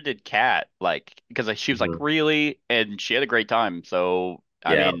 and neither did Kat. Like, because she was like, Mhm. really? And she had a great time. So,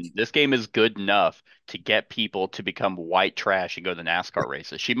 I Yeah, mean, this game is good enough to get people to become white trash and go to NASCAR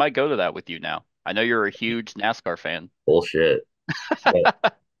races. She might go to that with you now. I know you're a huge NASCAR fan. bullshit.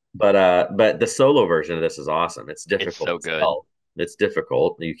 But but the solo version of this is awesome. It's It's difficult so as good. hell. It's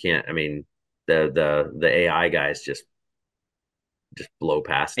difficult. You can't. I mean, the AI guys just blow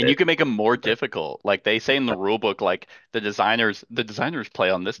past And you it. can make them more difficult. Like they say in the rule book, like the designers play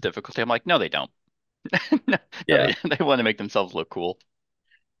on this difficulty. I'm like, no, they don't. No, Yeah. they want to make themselves look cool.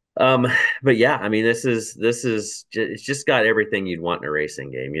 Um, but yeah, I mean, it's just got everything you'd want in a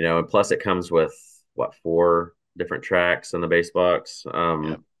racing game, and plus it comes with what, four different tracks on the base box.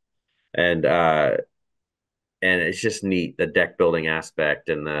 Yeah. And and it's just neat, the deck building aspect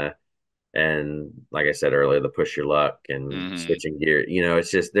and like I said earlier, the push your luck and hmm switching gear.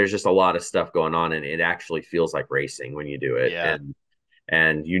 It's just there's just a lot of stuff going on, and it actually feels like racing when you do it. Yeah.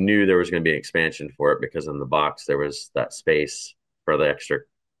 And you knew there was going to be an expansion for it because in the box there was that space for the extra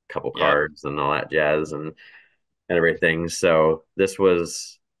couple Yep. cards and all that jazz and everything. So this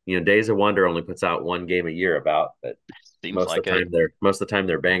was, Days of Wonder only puts out one game a year about, but Seems like it. most of the time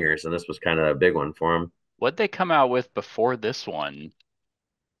they're bangers, and this was kind of a big one for them. What'd they come out with before this one?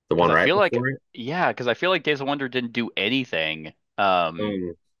 The Because one I right feel like, before it. yeah, because I feel like Days of Wonder didn't do anything. Um,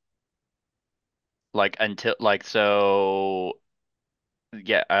 Like until like so,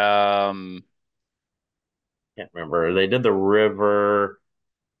 yeah. can't remember. They did the river.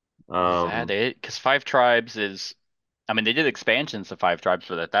 Was that Um, it? Because Five Tribes is, I mean, they did expansions to Five Tribes,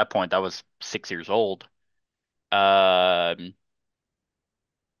 but at that point, that was 6 years old. Um,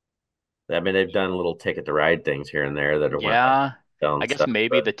 I mean, they've done little Ticket to Ride things here and there that weren't like yeah, I selling guess stuff,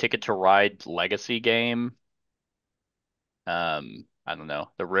 maybe but the Ticket to Ride Legacy game. I don't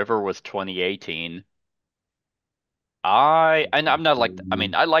know. The River was 2018. And I'm not like, I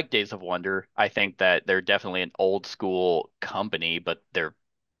mean, I like Days of Wonder. I think that they're definitely an old school company, but they're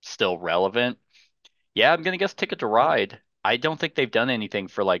still relevant. Yeah, I'm gonna guess Ticket to Ride. I don't think they've done anything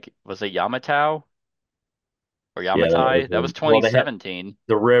for like, was it Yamato or yeah, that was Yamatai? That was well, they had 2017.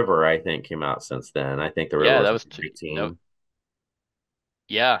 the river. I think came out since then. I think the river Yeah, was that like was t no, 18.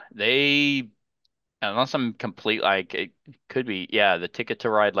 yeah, they unless I'm complete like it could be. Yeah, the Ticket to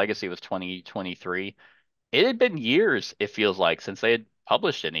Ride Legacy was 2023. It had been years, it feels like, since they had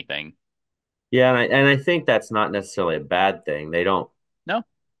published anything. Yeah, and I think that's not necessarily a bad thing. They don't. No?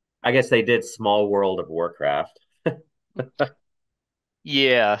 I guess they did Small World of Warcraft,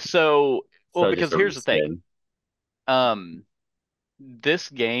 Yeah. So, well, so just because a here's the thing. reskin. Um, this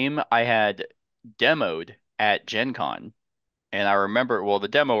game I had demoed at Gen Con, and I remember, well, the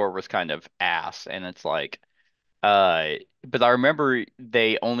demoer was kind of ass, and it's like, uh, but I remember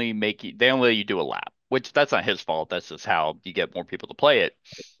they only let you do a lap, which that's not his fault. That's just how you get more people to play it.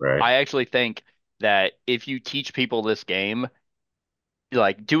 Right. I actually think that if you teach people this game,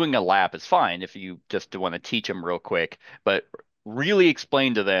 like doing a lap is fine if you just want to teach them real quick, but really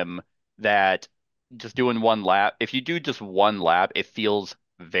explain to them that just doing one lap, if you do just one lap, it feels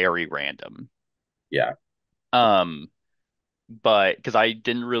very random. Yeah. Um, but because I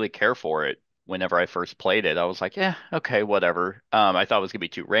didn't really care for it whenever I first played it, I was like, yeah, okay, whatever. I thought it was gonna be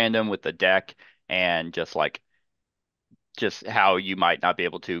too random with the deck and just how you might not be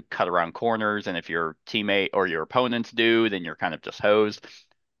able to cut around corners, and if your teammate or your opponents do, then you're kind of just hosed.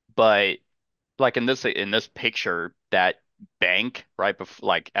 But like in this picture, that bank right before,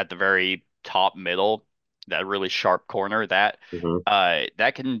 like at the very top middle, that really sharp corner, Hmm.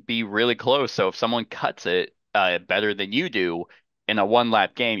 that can be really close. So if someone cuts it better than you do in a one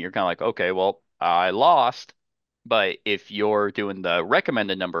lap game, you're kind of like, okay, well, I lost. But if you're doing the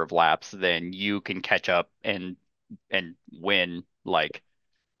recommended number of laps, then you can catch up and win. Like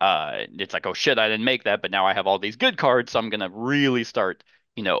it's like, oh shit, I didn't make that, but now I have all these good cards, so I'm gonna really start,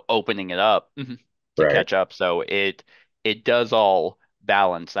 opening it up to Right. catch up. So it does all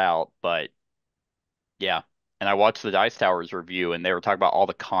balance out, but yeah. And I watched the Dice Towers review, and they were talking about all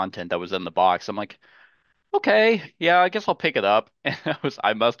the content that was in the box. I'm like, okay, yeah, I guess I'll pick it up. And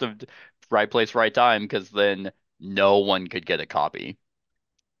I must have right place, right time, because then no one could get a copy,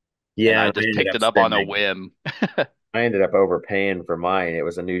 and Yeah, I and just picked it up on a whim. I ended up overpaying for mine. It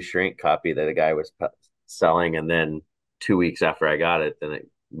was a new shrink copy that a guy was selling, and then 2 weeks after I got it, then it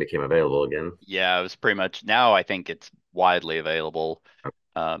became available again. Yeah, it was pretty much now I think it's widely available.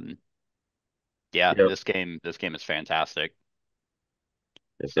 Um, yeah, Yep. this game is fantastic.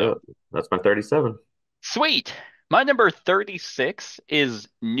 So So that's my 37. sweet. My number 36 is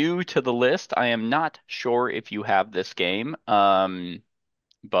new to the list. I am not sure if you have this game.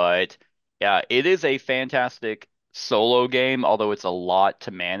 But yeah, it is a fantastic solo game, although it's a lot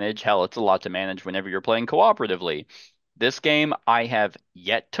to manage. Hell, it's a lot to manage whenever you're playing cooperatively. This game I have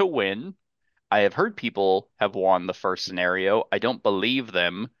yet to win. I have heard people have won the first scenario. I don't believe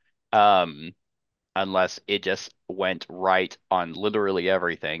them, um, unless it just went right on literally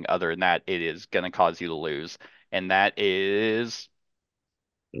everything. Other than that, it is going to cause you to lose. And that is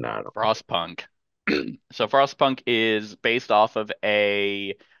No, I don't think Frostpunk. So Frostpunk is based off of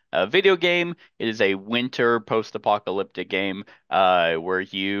a video game. It is a winter post-apocalyptic game where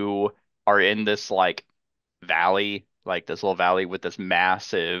you are in this like valley, like this little valley with this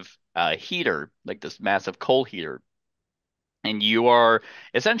massive heater, like this massive coal heater. And you are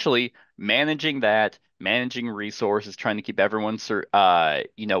essentially managing that, managing resources, trying to keep everyone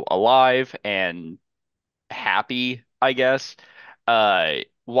alive and happy, I guess,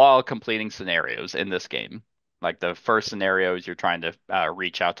 while completing scenarios in this game. Like the first scenario is you're trying to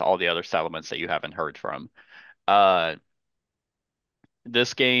reach out to all the other settlements that you haven't heard from. Uh,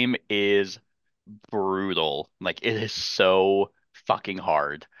 this game is brutal. Like it is so fucking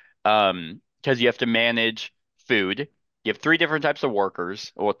hard. Because you have to manage food. You have three different types of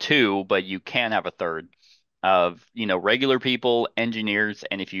workers, well, two, but you can have a third of, regular people, engineers,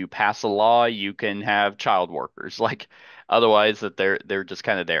 and if you pass a law, you can have child workers. Like otherwise that they're just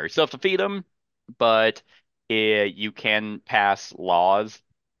kind of there. You still have to feed them, but you can pass laws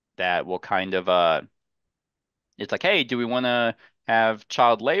that will kind of it's like, hey, do we want to have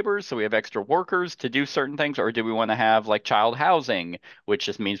child labor so we have extra workers to do certain things, or do we want to have like child housing, which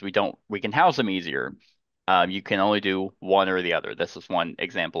just means we can house them easier. You can only do one or the other. This is one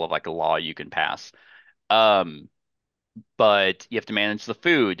example of like a law you can pass. Um, but you have to manage the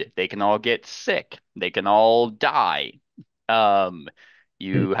food. They can all get sick. They can all die. Um,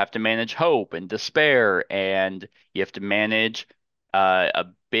 Hmm. you have to manage hope and despair, and you have to manage a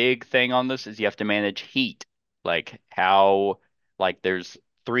big thing on this is you have to manage heat. Like how, like there's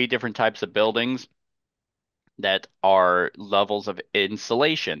three different types of buildings that are levels of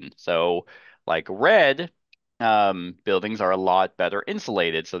insulation. So, like red buildings are a lot better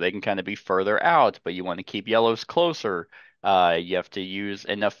insulated, so they can kind of be further out, but you want to keep yellows closer. You have to use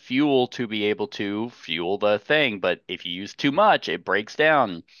enough fuel to be able to fuel the thing, but if you use too much, it breaks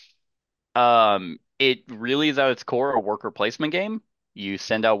down. It really is at its core a worker placement game. You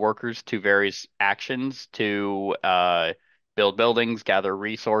send out workers to various actions to build buildings, gather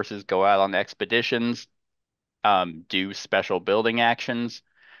resources, go out on expeditions, do special building actions.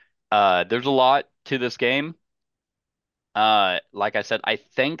 There's a lot to this game. Like I said, I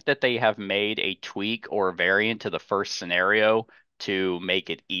think that they have made a tweak or a variant to the first scenario to make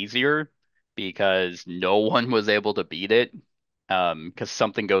it easier because no one was able to beat it. Because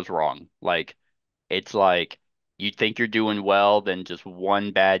something goes wrong. Like it's like you think you're doing well, then just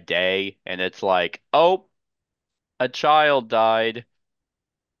one bad day, and it's like, oh, a child died.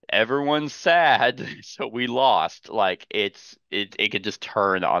 Everyone's sad, so we lost. Like it could just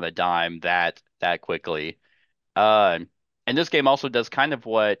turn on a dime that quickly. Uh, and this game also does kind of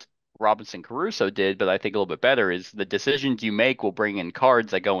what Robinson Crusoe did, but I think a little bit better is the decisions you make will bring in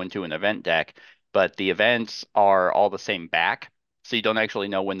cards that go into an event deck, but the events are all the same back, so you don't actually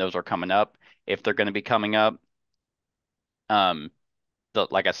know when those are coming up, if they're going to be coming up. Um,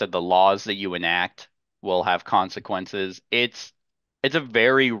 like I said, the laws that you enact will have consequences. It's a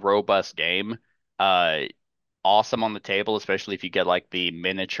very robust game. Uh, Awesome on the table, especially if you get like the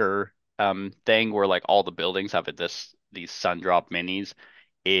miniature thing where like all the buildings have these sun drop minis.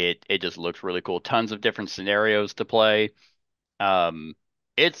 It just looks really cool. Tons of different scenarios to play. Um,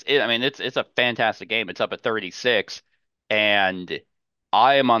 I mean it's a fantastic game. It's up at 36, and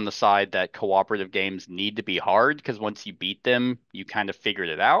I am on the side that cooperative games need to be hard because once you beat them, you kind of figured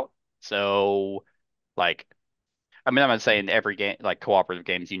it out. So like I mean, I'm not saying every game, like cooperative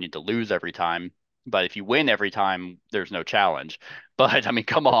games, you need to lose every time, but if you win every time, there's no challenge. But I mean,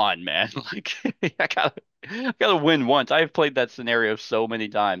 come on, man. Like, I gotta win once. I've played that scenario so many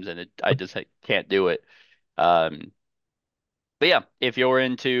times, and I just can't do it. Um, but yeah, if you're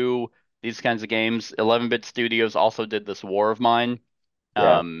into these kinds of games, 11-Bit Studios also did this War of Mine.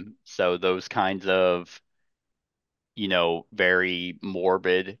 Yeah. So those kinds of very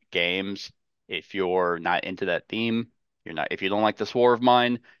morbid games. If you're not into that theme, if you don't like this War of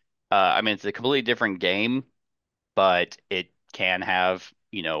Mine, I mean, it's a completely different game, but it can have,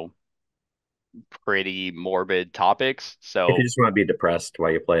 pretty morbid topics. If you So just want to be depressed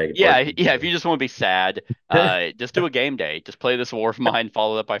while you play a board yeah, yeah, if you just want to be sad, game. just do a game day. Just play this War of Mine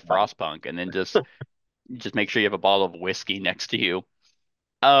followed up by Frostpunk, and then just make sure you have a bottle of whiskey next to you.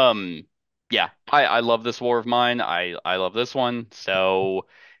 Um, yeah, I love this War of Mine. I love this one. So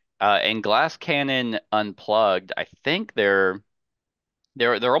and Glass Cannon Unplugged, I think they're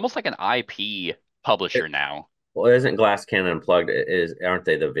almost like an IP publisher now. Well, isn't Glass Cannon Unplugged? Aren't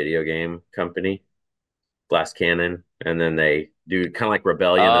they the video game company? Glass Cannon, and then they do kind of like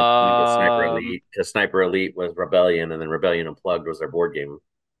Rebellion Unplugged with Sniper Um, Elite, because Sniper Elite was Rebellion, and then Rebellion Unplugged was their board game.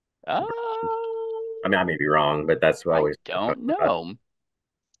 uh, I mean, I may be wrong, but that's what I I always don't thought. know.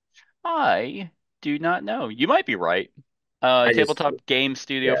 I do not know. You might be right. I just, Tabletop game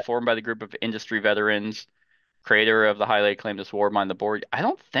studio yeah, formed by the group of industry veterans, creator of the highly acclaimed This War of Mine the board. I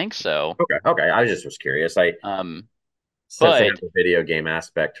don't think so. okay, okay. I just was curious. I Um, Since they have but the video game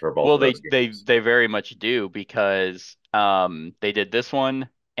aspect for both well, of those games. they very much do because they did this one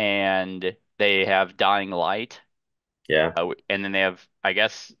and they have Dying Light. Yeah, And then they have, I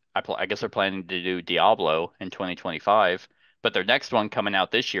guess they're planning to do Diablo in 2025, but their next one coming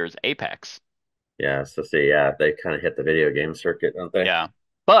out this year is Apex. yeah. So see, yeah, they kind of hit the video game circuit, don't they? Yeah.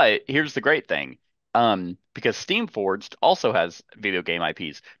 But here's the great thing. Because Steamforged also has video game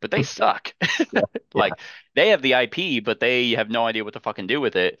IPs, but they suck. Yeah, yeah, Like they have the IP, but they have no idea what to fucking do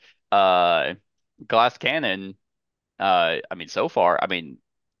with it. Uh, Glass Cannon, I mean, so far, I mean,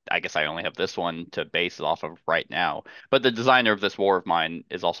 I guess I only have this one to base it off of right now. But the designer of this War of Mine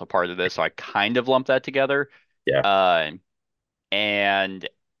is also part of this, so I kind of lump that together. yeah. Uh, and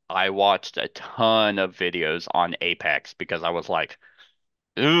I watched a ton of videos on Apex because I was like,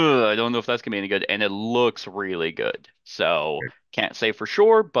 ugh, I don't know if that's gonna be any good, and it looks really good. So can't say for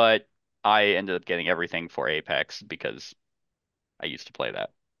sure, but I ended up getting everything for Apex because I used to play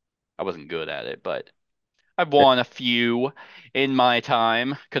that. I wasn't good at it, but I've won a few in my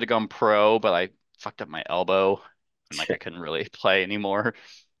time. Could have gone pro, but I fucked up my elbow and like I couldn't really play anymore.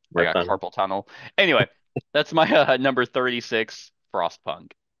 I got Marathon. carpal tunnel. Anyway, that's my number 36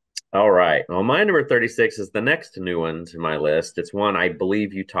 Frostpunk. All right. Well, my number 36 is the next new one to my list. It's one I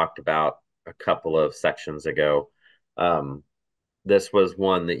believe you talked about a couple of sections ago. Um, this was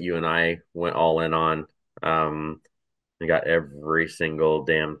one that you and I went all in on. I got every single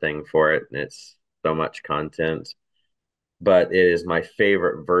damn thing for it, and it's so much content. But it is my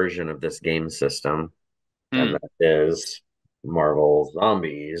favorite version of this game system, and Hmm. that is Marvel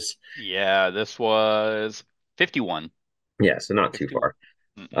Zombies. Yeah, this was 51. Yeah, so not too 51. far.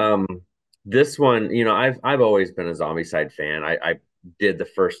 Mm-mm. Um, this one, I've always been a Zombie Side fan. I did the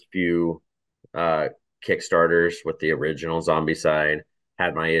first few Kickstarters with the original Zombicide.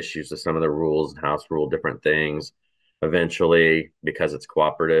 Had my issues with some of the rules and house rule different things. Eventually, because it's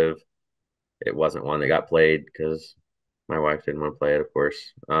cooperative, it wasn't one that got played because my wife didn't want to play it, of course.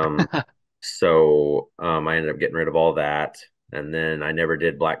 I ended up getting rid of all that. And then I never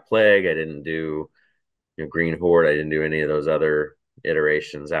did Black Plague. I didn't do Green Horde. I didn't do any of those other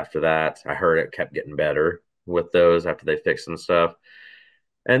iterations after that. I heard it kept getting better with those after they fixed some stuff.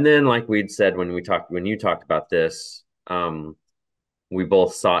 And then, like we'd said when you talked about this, we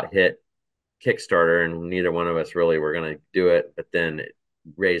both saw it hit Kickstarter, and neither one of us really were going to do it. But then it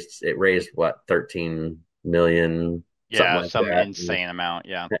raised what 13 million, something Yeah, like some that, insane amount.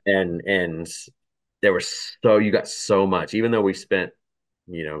 Yeah. and there was you got so much, even though we spent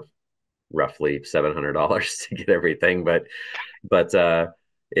you know roughly $700 to get everything, but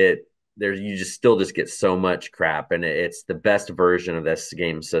it there's you just still just get so much crap, and it's the best version of this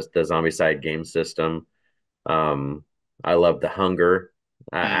game system, the Zombicide game system. um I love the hunger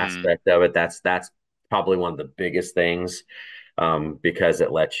Mm, aspect of it. That's probably one of the biggest things, because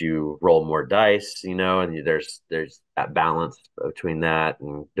it lets you roll more dice, and there's that balance between that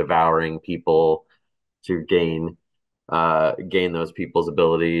and devouring people to gain those people's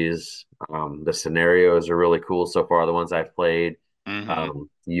abilities. The scenarios are really cool so far, the ones I've played. hmm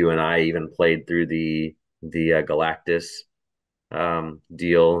You and I even played through the Galactus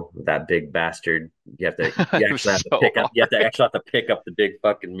deal. That big bastard. You It was actually have to so pick up. You have to hard. actually have to pick up the big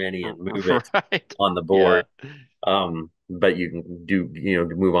fucking mini and move it Right. on the Yeah. board. But you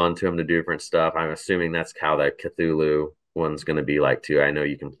can move on to them to do different stuff. I'm assuming that's how that Cthulhu one's going to be like too. I know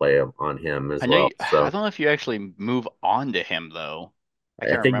you can play on him as well. I So don't know if you actually move on to him though. I I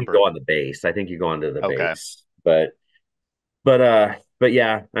can't think you go remember. on the base. I think you go onto the Okay. base. But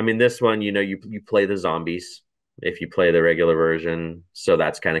yeah, I mean this one, you play the zombies if you play the regular version. So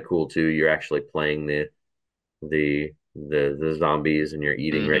that's kind of cool too. You're actually playing the zombies, and you're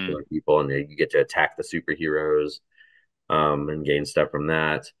eating hmm regular people, and you get to attack the superheroes, and gain stuff from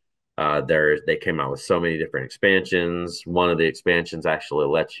that. They came out with so many different expansions. One of the expansions actually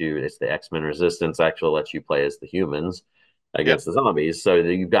lets you, it's the X-Men Resistance, actually lets you play as the humans Yep. against the zombies. So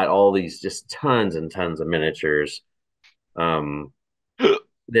you've got all these just tons and tons of miniatures. Um,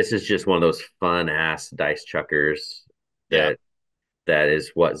 this is just one of those fun ass dice chuckers Yeah. that that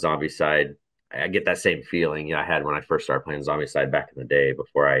is what Zombicide. I get that same feeling I had when I first started playing Zombicide back in the day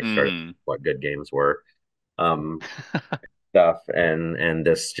before I started hmm what good games were. Um, Stuff, and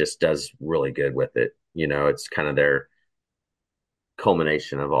this just does really good with it. It's kind of their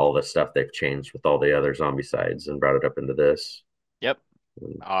culmination of all the stuff they've changed with all the other Zombicides and brought it up into this. Yep.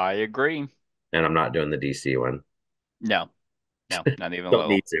 And, I agree. and I'm not doing the DC one. No, no, not even a Don't little.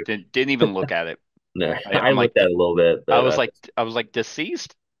 need to. Didn't even look at it. No, I I'm like, looked at it a little bit, but I was like,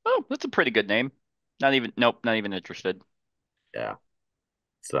 deceased. Oh, that's a pretty good name. Not even, nope, not even interested. yeah.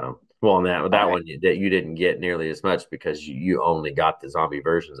 So, well, on that All that right. one that you didn't get nearly as much because you only got the zombie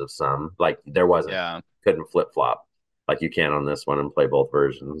versions of some. Like there wasn't Yeah. couldn't flip flop like you can on this one and play both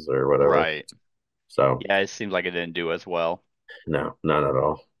versions or whatever. Right. So Yeah, it seems like it didn't do as well. no, not at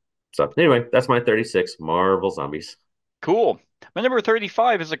all. So anyway, that's my 36 Marvel Zombies Cool. My number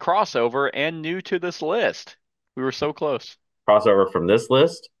 35 is a crossover and new to this list. We were so close. crossover from this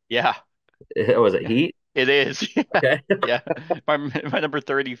list. Yeah. Was it Yeah. Heat? It is. Okay. Yeah. My number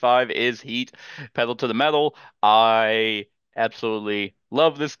 35 is Heat, Pedal to the Metal. I absolutely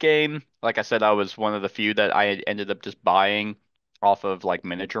love this game. Like I said, I was one of the few that I ended up just buying off of like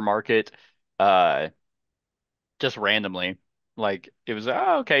Miniature Market. Uh just randomly. Like it was,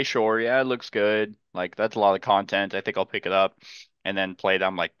 oh, okay, sure, yeah, it looks good. Like that's a lot of content. I think I'll pick it up and then play it.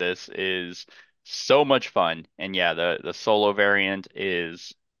 I'm like, this is so much fun. And yeah, the solo variant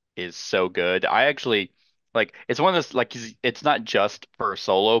is so good. I actually like it's one of those like it's not just for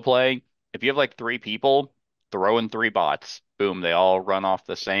solo play. If you have like three people, throw in three bots. Boom, they all run off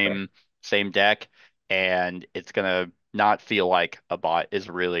the same deck, and it's gonna not feel like a bot is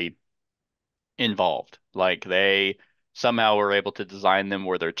really involved. Like they somehow were able to design them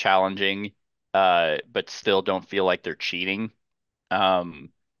where they're challenging, but still don't feel like they're cheating.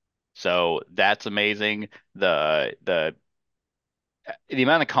 Um, so that's amazing. The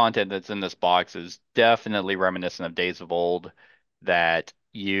amount of content that's in this box is definitely reminiscent of Days of Old, that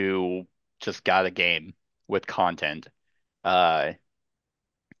you just got a game with content. Uh,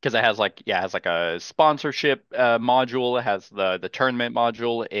 because it has like yeah, it has like a sponsorship module, it has the tournament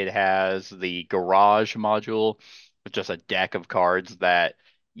module, it has the garage module with just a deck of cards that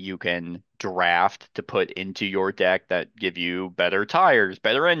you can draft to put into your deck that give you better tires,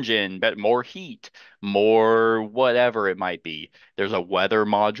 better engine, more heat, more whatever it might be. There's a weather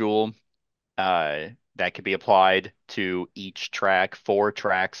module that could be applied to each track, 4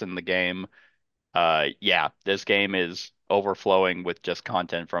 tracks in the game. Yeah, this game is overflowing with just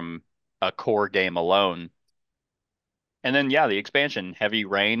content from a core game alone. And then yeah, the expansion, Heavy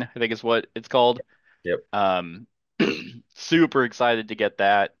Rain, I think is what it's called. Yep. Um, super excited to get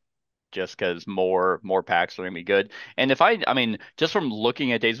that just because more packs are gonna be good. And if I mean, just from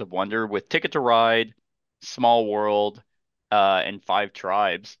looking at Days of Wonder with Ticket to Ride, Small World, and Five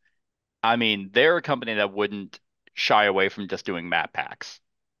Tribes, I mean, they're a company that wouldn't shy away from just doing map packs.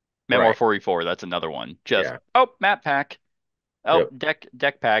 Memoir Right. 44, that's another one. Just Yeah. map pack. Oh, Yep.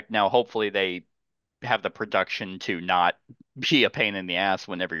 deck pack. Now hopefully they have the production to not be a pain in the ass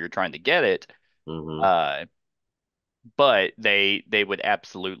whenever you're trying to get it. Hmm. Uh, but they would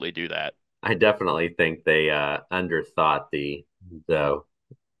absolutely do that. I definitely think they underthought the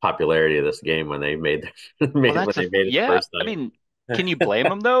popularity of this game when they made Well, made it when that's they made it the yeah. first I time. mean, can you blame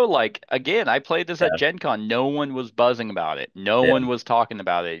them though? Like again, I played this at Yeah. Gen Con. No one was buzzing about it. No Yeah. one was talking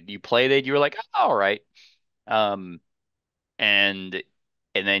about it. You played it, you were like, "Oh, all right." Um, and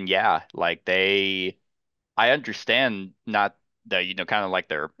and then yeah, like I understand not the kind of like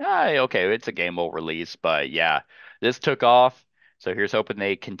their okay, it's a game will release, but yeah, this took off. So here's hoping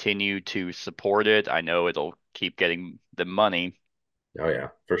they continue to support it. I know it'll keep getting the money. Oh yeah,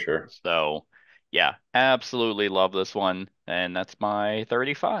 for sure. So yeah, absolutely love this one. And that's my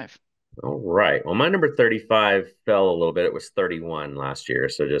 35. All right. Well, my number 35 fell a little bit. It was 31 last year,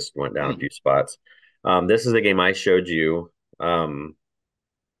 so just went down a Hmm. few spots. This is a game I showed you.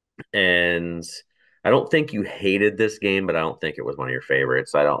 And I don't think you hated this game, but I don't think it was one of your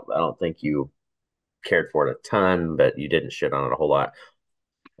favorites. I don't think you cared for it a ton, but you didn't shit on it a whole lot.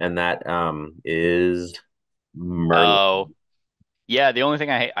 And that is Merlin. Oh, yeah, the only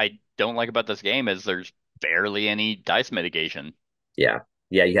thing I don't like about this game is there's barely any dice mitigation. Yeah.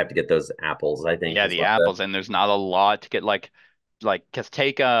 Yeah, you have to get those apples, I think, Yeah, is the what the apples, and there's not a lot to get cause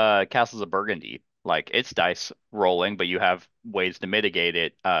take Castles of Burgundy. Like it's dice rolling, but you have ways to mitigate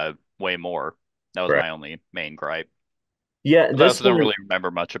it way more. That was correct. my only main gripe. Yeah, I this also don't one, really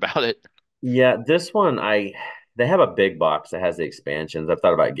remember much about it. yeah, this one they have a big box that has the expansions. I've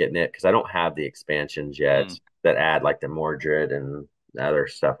thought about getting it because I don't have the expansions yet Hmm. that add like the Mordred and other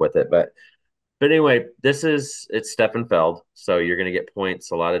stuff with it. But anyway, it's Stefan Feld, so you're gonna get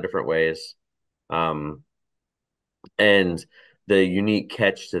points a lot of different ways. Um, and the unique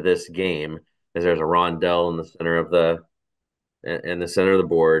catch to this game is there's a rondel in the center of the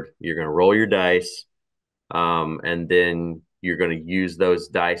board. You're gonna roll your dice, and then you're gonna use those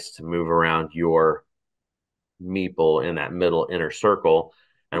dice to move around your meeple in that middle inner circle,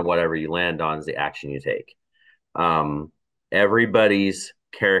 and whatever you land on is the action you take. Um, everybody's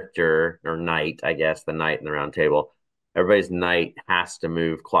character or knight, I guess, the knight in the round table, everybody's knight has to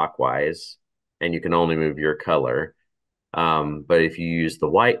move clockwise, and you can only move your color. But if you use the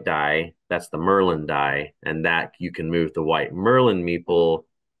white die, that's the Merlin die, and that you can move the white Merlin meeple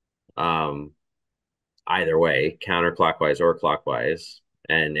um, either way, counterclockwise or clockwise,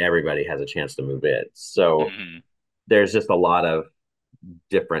 and everybody has a chance to move it. So Hmm. there's just a lot of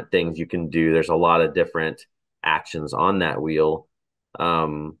different things you can do. There's a lot of different actions on that wheel.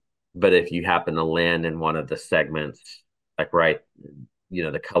 Um, but if you happen to land in one of the segments, like right,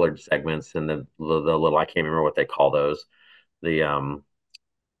 the colored segments and the little, I can't remember what they call those, the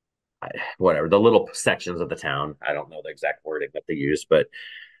whatever, the little sections of the town. I don't know the exact wording that they use, but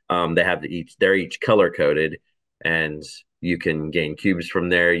they have they're each color coded, and you can gain cubes from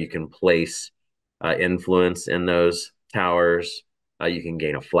there. You can place influence in those towers. You can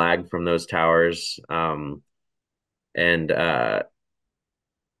gain a flag from those towers, and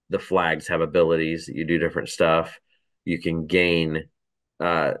the flags have abilities that you do different stuff. You can gain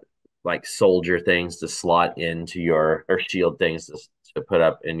uh, like soldier things to slot into your or shield things to put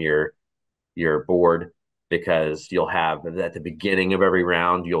up in your board because you'll have at the beginning of every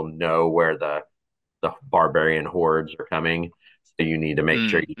round you'll know where the barbarian hordes are coming. So you need to make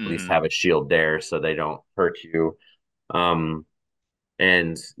sure you at least Mm-hmm. have a shield there so they don't hurt you. Um,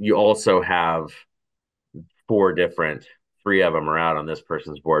 and you also have four different, three of them are out on this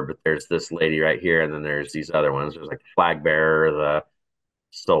person's board, but there's this lady right here, and then there's these other ones. There's like the flag bearer, the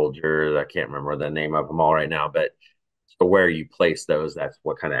soldier. I can't remember the name of them all right now, but so where you place those, that's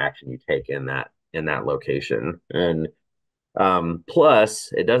what kind of action you take in that location. And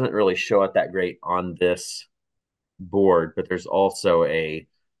plus, it doesn't really show up that great on this board, but there's also a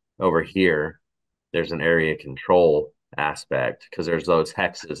over here. There's an area control aspect because there's those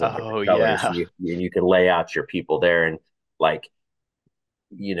hexes of different Oh colors, yeah. and you can lay out your people there. And like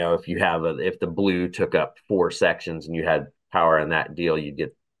if the blue took up four sections and you had power in that deal, you'd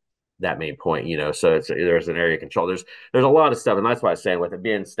get that main point, so there's an area control. There's a lot of stuff, and that's why I say with it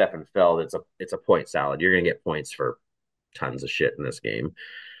being Stefan Feld, it's a point salad. You're gonna get points for tons of shit in this game.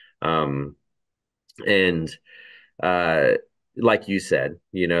 And uh like you said,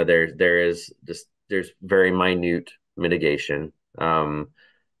 there's very minute mitigation.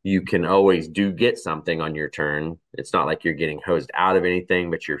 You can always do get something on your turn. It's not like you're getting hosed out of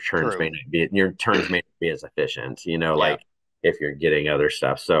anything, but True. your turns may not be as efficient, Yeah. like if you're getting other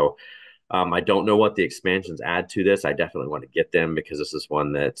stuff. So I don't know what the expansions add to this. I definitely want to get them because this is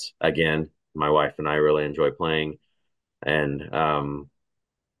one that, again, my wife and I really enjoy playing. And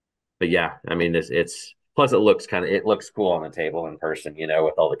but yeah, I mean, it's plus it looks cool on the table in person,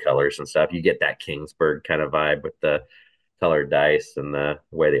 with all the colors and stuff. You get that Kingsburg kind of vibe with the colored dice and the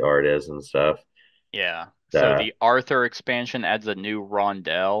way the art is and stuff. Yeah. So Uh, the Arthur expansion adds a new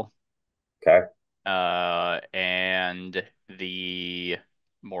Rondell, okay, and the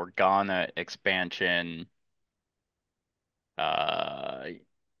Morgana expansion, uh,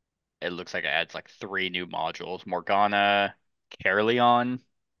 it looks like it adds like three new modules. Morgana, Caerleon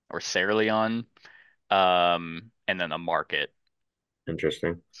or Cerulean, and then a market.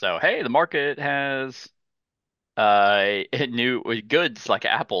 interesting, So hey, the market has new goods like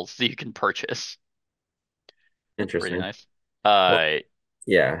apples that you can purchase. That's pretty interesting. nice. Well, Uh,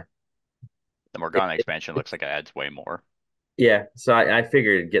 yeah, the Morgana expansion looks like it adds way more. yeah. So I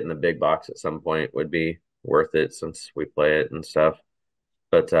figured getting the big box at some point would be worth it since we play it and stuff.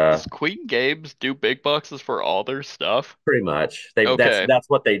 But Does Queen Games do big boxes for all their stuff? pretty much, Okay. that's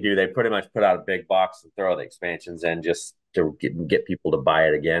what they do. They pretty much put out a big box and throw the expansions in just to get people to buy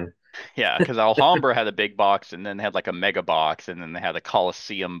it again. Yeah, because Alhambra had a big box and then had like a mega box and then they had a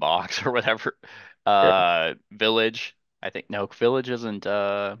Coliseum box or whatever. Yeah, Village, I think no, Village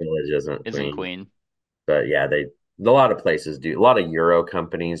Village isn't isn't Queen, Queen. but yeah, a lot of places do. A lot of Euro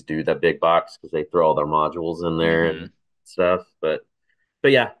companies do the big box because they throw all their modules in there and Hmm. stuff. But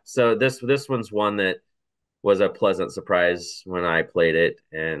yeah, so this one's one that was a pleasant surprise when I played it,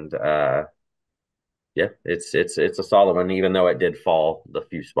 and yeah, it's a solid one, even though it did fall the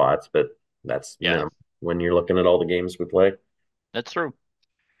few spots, but that's Yeah, when you're looking at all the games we play. that's true.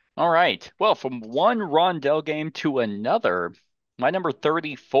 All right. Well, from one Rondell game to another, my number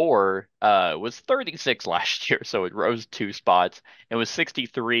 34 was 36 last year, so it rose two spots. It was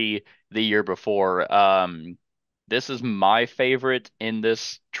 63 the year before. This is my favorite in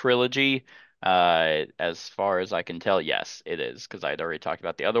this trilogy. As far as I can tell, yes, it is, because I'd already talked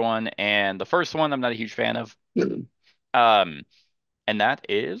about the other one. And the first one I'm not a huge fan of. Um, and that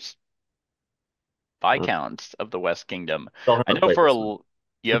is Viscounts of the West Kingdom. Still I haven't know played for this one.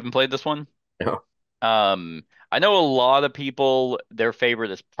 you haven't played this one? No. I know a lot of people, their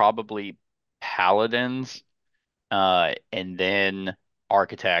favorite is probably Paladins, and then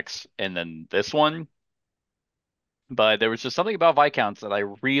Architects, and then this one. But there was just something about Viscounts that I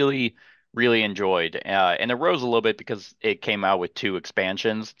really, really enjoyed. And it rose a little bit because it came out with two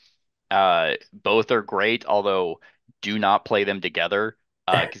expansions. Both are great, although do not play them together,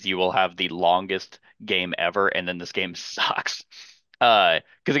 because you will have the longest game ever, and then this game sucks.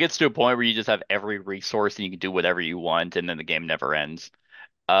 Because it gets to a point where you just have every resource and you can do whatever you want, and then the game never ends.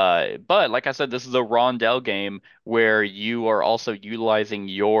 But like I said, this is a Rondel game where you are also utilizing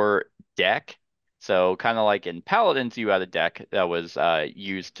your deck. So kind of like in Paladins, you had a deck that was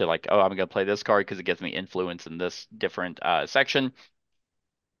used to like, oh, I'm gonna play this card because it gives me influence in this different section.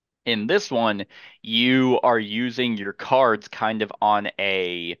 In this one, you are using your cards kind of on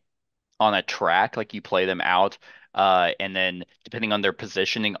a track, like you play them out, and then depending on their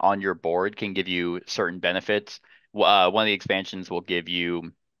positioning on your board can give you certain benefits. One of the expansions will give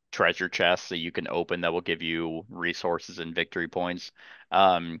you treasure chests that you can open that will give you resources and victory points.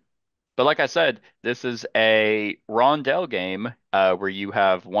 Um, but like I said, this is a rondel game where you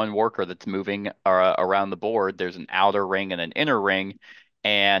have one worker that's moving around the board. There's an outer ring and an inner ring,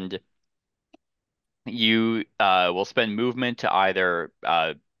 and you will spend movement to either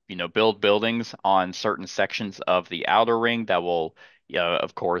build buildings on certain sections of the outer ring that will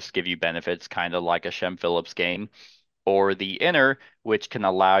of course give you benefits kind of like a Shem Phillips game, or the inner, which can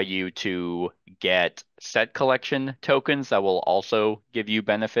allow you to get set collection tokens that will also give you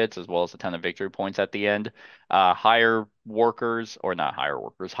benefits as well as a ton of victory points at the end. Higher workers, or not higher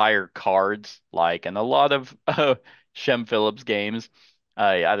workers, higher cards, like in a lot of Shem Phillips games.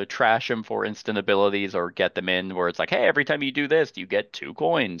 Either trash them for instant abilities or get them in where it's like, hey, every time you do this, you get two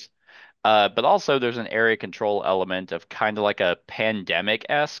coins. But also, there's an area control element of kind of like a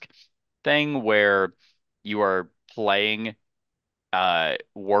pandemic-esque thing where you are playing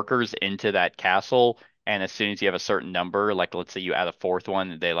workers into that castle, and as soon as you have a certain number, like let's say you add a fourth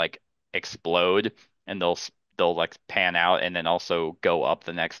one, they like explode and they'll like pan out and then also go up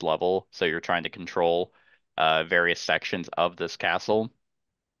the next level. So you're trying to control various sections of this castle.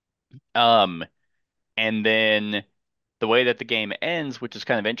 Um, and then the way that the game ends, which is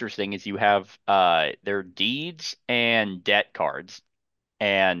kind of interesting, is you have their deeds and debt cards.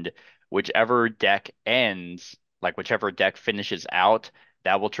 And whichever deck ends, like whichever deck finishes out,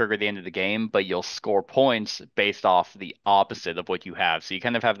 that will trigger the end of the game, but you'll score points based off the opposite of what you have. So you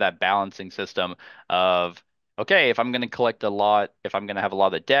kind of have that balancing system of, okay, if I'm going to collect a lot, if I'm going to have a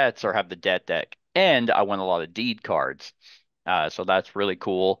lot of debts or have the debt deck end, I want a lot of deed cards. So that's really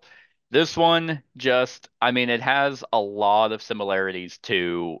cool. This one just, I mean, it has a lot of similarities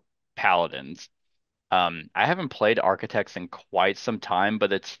to Paladins. I haven't played Architects in quite some time,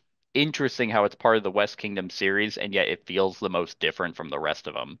 but it's interesting how it's part of the West Kingdom series, and yet it feels the most different from the rest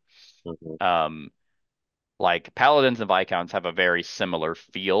of them. Mhm. Um, like Paladins and Viscounts have a very similar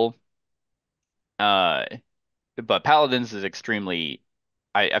feel, uh, but Paladins is extremely,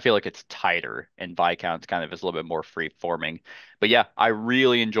 I feel like it's tighter, and Viscounts kind of is a little bit more free forming. But yeah, I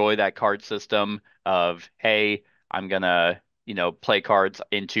really enjoy that card system of, hey, I'm gonna, play cards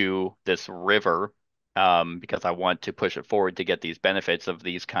into this river, because I want to push it forward to get these benefits of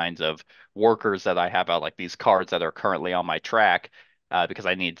these kinds of workers that I have out, like these cards that are currently on my track, because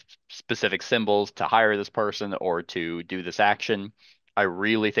I need specific symbols to hire this person or to do this action. I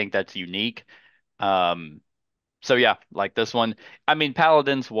really think that's unique. Um, so yeah, like this one, I mean,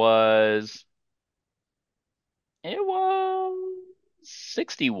 Paladins was it was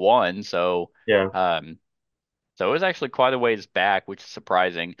 61, Yeah. um so it was actually quite a ways back, which is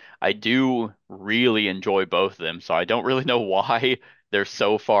surprising. I do really enjoy both of them, so I don't really know why they're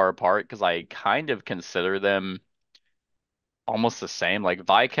so far apart because I kind of consider them almost the same. Like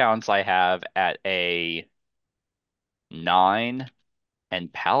Viscounts I have at a 9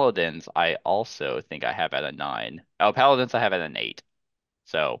 and Paladins I also think I have at a 9. Oh, Paladins I have at an 8.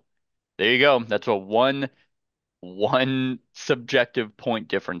 So there you go. That's what one subjective point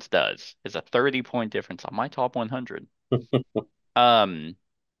difference does. Is a 30-point difference on my top 100. Um,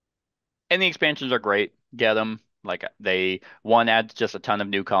 and the expansions are great. Get them. Like one adds just a ton of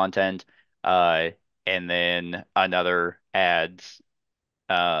new content, uh, and then another adds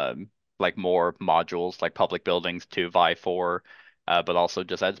like more modules like public buildings to Vi 4, but also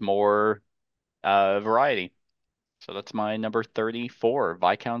just adds more variety. So that's my number 34,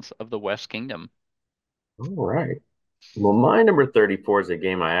 Viscounts of the West Kingdom. All right. Well, my number 34 is a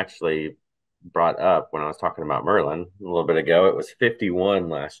game I actually brought up when I was talking about Merlin a little bit ago. It was 51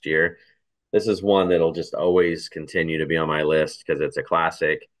 last year. This is one that'll just always continue to be on my list because it's a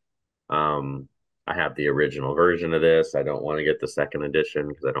classic. Um, I have the original version of this. I don't want to get the second edition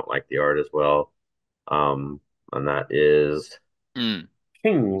because I don't like the art as well. Um, and that is Mm,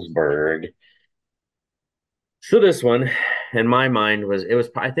 Kingsburg. So this one, in my mind,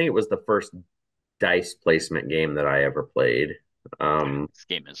 I think it was the first dice placement game that I ever played. Um, this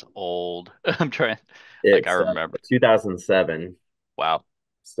game is old. I'm trying, like I it's remember. 2007. Wow.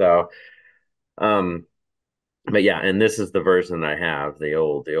 So, um, but yeah, and this is the version I have,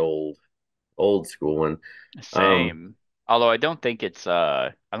 old school one. Um, Same. Although I don't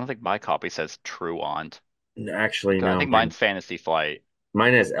think my copy says Truant. actually, I no, think mine's Fantasy Flight.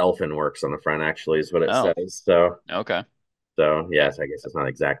 mine has Elfin Works on the front. Actually, is what it Oh, says. So okay. yes, I guess it's not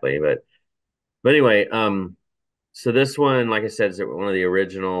exactly, but anyway, so this one, like I said, is one of the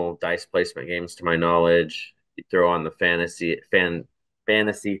original dice placement games to my knowledge. You throw on the fantasy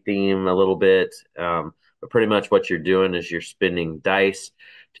theme a little bit, but pretty much what you're doing is you're spinning dice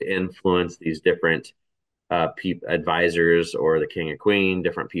to influence these different advisors or the king and queen,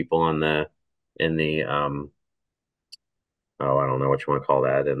 different people on the in the oh, I don't know what you want to call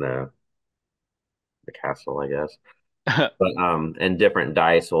that in the castle, I guess. But and different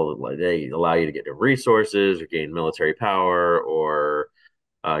dice will they allow you to get resources or gain military power or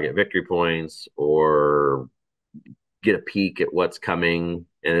get victory points or get a peek at what's coming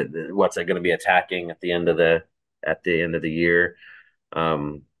and what's going to be attacking at the end of the year.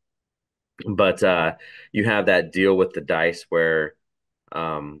 Um, but you have that deal with the dice where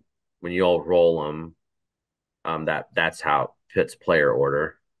um, when you all roll them, that's how it fits player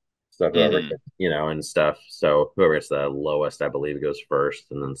order. So whoever hmm and stuff. So whoever gets the lowest, I believe, goes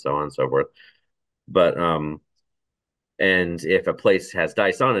first, and then so on and so forth. But and if a place has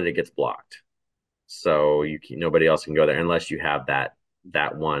dice on it, it gets blocked. So nobody else can go there unless you have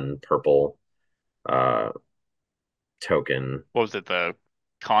that one purple uh token What was it? The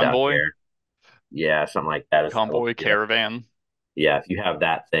down Convoy? there. Yeah, something like that is Convoy yeah. Caravan? Yeah, if you have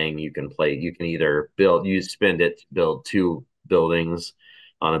that thing, you can either spend it to build two buildings,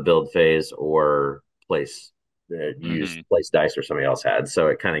 on a build phase or place use Hmm. place dice or somebody else had. So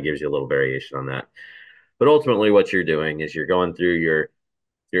it kind of gives you a little variation on that. But ultimately, what you're doing is you're going through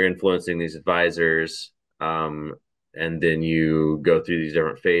you're influencing these advisors, and then you go through these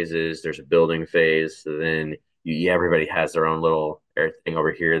different phases. There's a building phase, so then everybody has their own little thing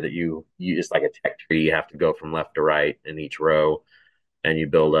over here that you just like a tech tree. You have to go from left to right in each row, and you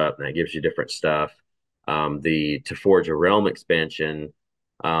build up, and that gives you different stuff. The To Forge a Realm expansion,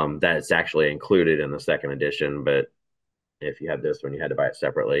 that's actually included in the second edition, but if you had this one, you had to buy it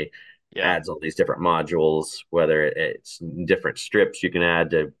separately. Yeah. Adds all these different modules, whether it's different strips you can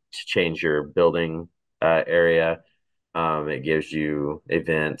add to change your building area. It gives you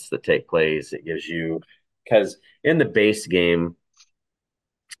events that take place. It gives you, because in the base game,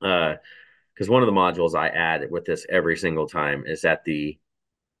 because one of the modules I add with this every single time is at the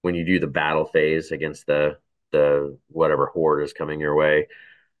when you do the battle phase against the whatever horde is coming your way.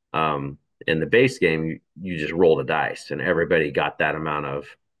 Um, in the base game, you just roll the dice, and everybody got that amount of.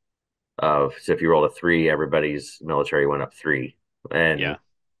 So if you rolled a three, everybody's military went up three, and Yeah.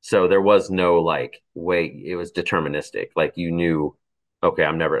 so there was no like wait. It was deterministic. Like you knew, okay,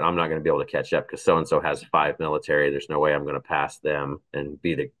 I'm not going to be able to catch up because so and so has five military. There's no way I'm going to pass them and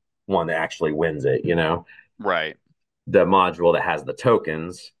be the one that actually wins it. Right. The module that has the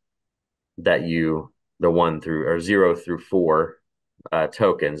tokens that the one through or zero through four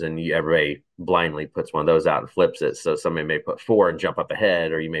tokens, and everybody blindly puts one of those out and flips it. So somebody may put four and jump up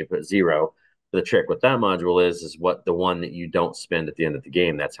ahead, or you may put zero. The trick with that module is what the one that you don't spend at the end of the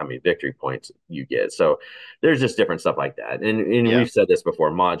game. That's how many victory points you get. So there's just different stuff like that. And Yeah. we've said this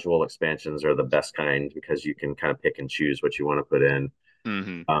before. Module expansions are the best kind because you can kind of pick and choose what you want to put in.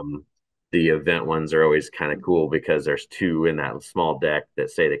 Hmm. Um, the event ones are always kind of cool because there's two in that small deck that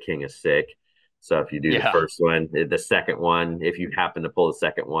say the king is sick. So if you do the Yeah. first one, the second one, if you happen to pull the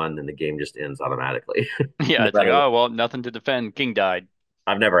second one, then the game just ends automatically. Yeah. No It's like, matter. oh well, nothing to defend. King died.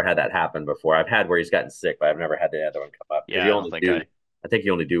 I've never had that happen before. I've had where he's gotten sick, but I've never had the other one come up because Yeah. I don't think I. I think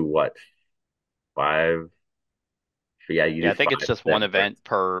you only do what, five? Yeah, you Yeah. do I think five it's just one then for event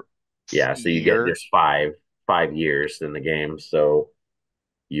per yeah. So year. there's five years in the game, so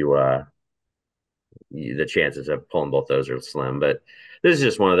you the chances of pulling both those are slim. But this is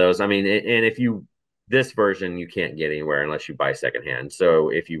just one of those. I mean, and if you this version you can't get anywhere unless you buy secondhand. So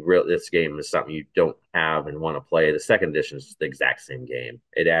if this game is something you don't have and want to play, the second edition is the exact same game.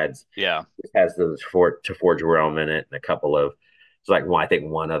 Yeah. It has the to Forge Realm in it and a couple of it's like I think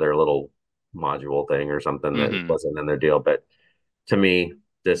one other little module thing or something that Hmm. wasn't in their deal. But to me,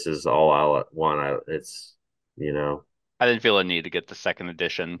 this is all I want. It's you know I didn't feel a need to get the second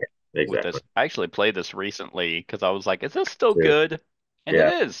edition with exactly. this. I actually played this recently because I was like, is this still So, good? And it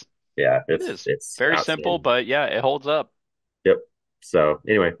yeah, is. yeah, It is. it's Very simple, outstanding. but yeah, it holds up. Yep. So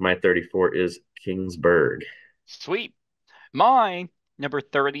anyway, my 34 is Kingsburg. Sweet. Mine, number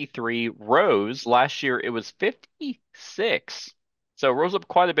 33, rose. Last year it was 56. So it rose up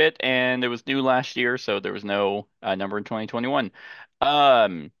quite a bit, and it was new last year, so there was no number in 2021.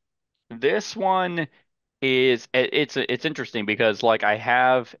 Um, this one it's interesting because like I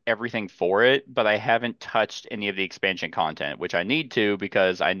have everything for it, but I haven't touched any of the expansion content, which I need to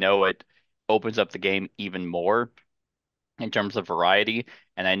because I know it opens up the game even more in terms of variety.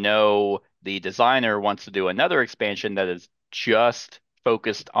 And I know the designer wants to do another expansion that is just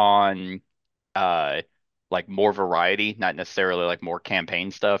focused on uh like more variety, not necessarily like more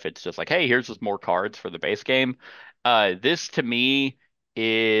campaign stuff. It's just like, hey, here's just more cards for the base game. This to me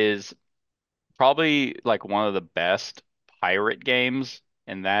is probably like one of the best pirate games,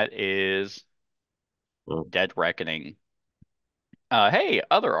 and that is Well, Dead Reckoning. Hey,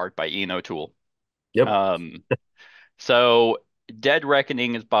 other art by Ian O'Toole. yep. Um, So Dead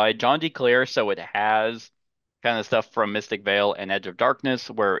Reckoning is by John D. Clare, so it has kind of stuff from Mystic Vale and Edge of Darkness,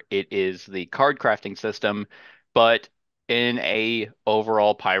 where it is the card crafting system, but in a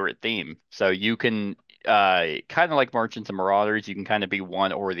overall pirate theme. So you can kind of like Merchants and Marauders, you can kind of be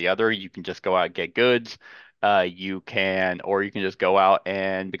one or the other. You can just go out and get goods. Or you can just go out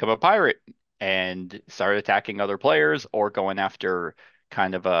and become a pirate and start attacking other players or going after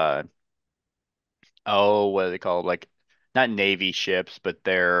kind of a what do they call it? Like not navy ships, but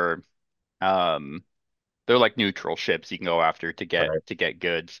um they're like neutral ships you can go after All right. to get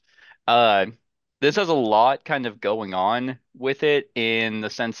goods. Uh this has a lot kind of going on with it in the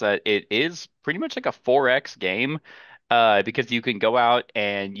sense that it is pretty much like a 4X game. Because you can go out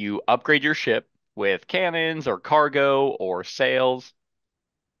and you upgrade your ship with cannons or cargo or sails.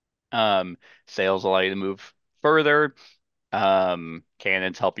 Um, Sails allow you to move further.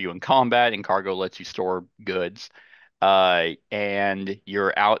 Cannons help you in combat, and cargo lets you store goods. and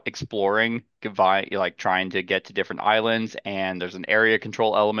you're out exploring, like trying to get to different islands, and there's an area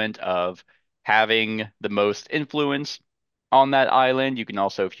control element of having the most influence on that island. You can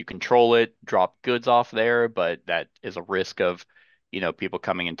also, if you control it, drop goods off there, but that is a risk of, people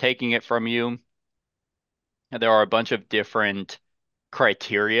coming and taking it from you. And there are a bunch of different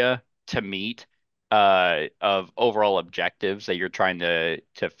criteria to meet of overall objectives that you're trying to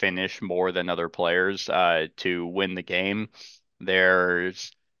finish more than other players to win the game.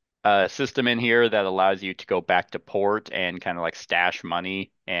 There's a system in here that allows you to go back to port and kind of like stash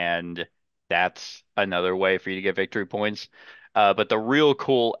money, and that's another way for you to get victory points. But the real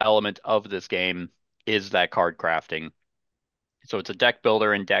cool element of this game is that card crafting. So it's a deck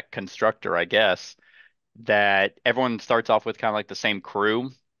builder and deck constructor, I guess, that everyone starts off with kind of like the same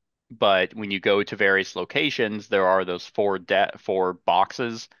crew, but when you go to various locations, there are those four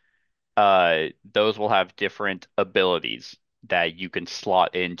boxes. Those will have different abilities that you can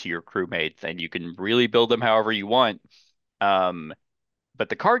slot into your crewmates, and you can really build them however you want. Um, but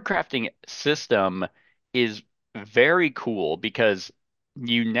the card crafting system is very cool because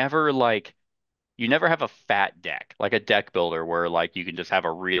you never like you never have a fat deck like a deck builder where like you can just have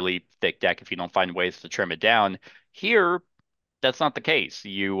a really thick deck if you don't find ways to trim it down. Here, that's not the case.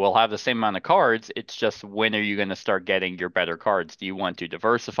 You will have the same amount of cards. It's just when are you going to start getting your better cards? Do you want to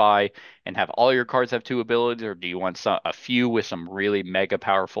diversify and have all your cards have two abilities, or do you want a few with some really mega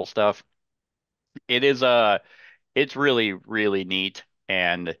powerful stuff? It is it's really really neat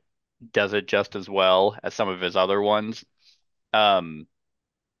and does it just as well as some of his other ones. Um,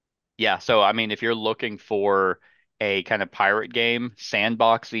 yeah, so I mean, if you're looking for a kind of pirate game,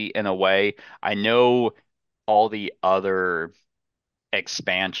 sandboxy in a way, I know all the other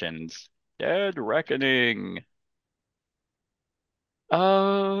expansions. Dead Reckoning.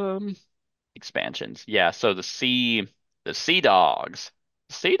 Um, Expansions. Yeah, so the Sea Dogs.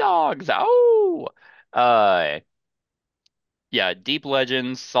 Sea Dogs. Oh. Uh, yeah, Deep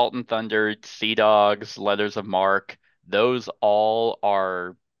Legends, Salt and Thunder, Sea Dogs, Letters of Mark. Those all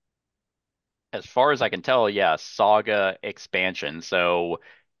are, as far as I can tell, yeah, Saga expansion. So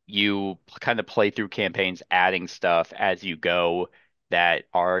you kind of play through campaigns, adding stuff as you go that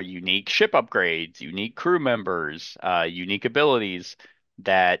are unique ship upgrades, unique crew members, unique abilities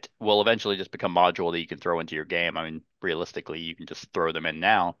that will eventually just become module that you can throw into your game. I mean, realistically, you can just throw them in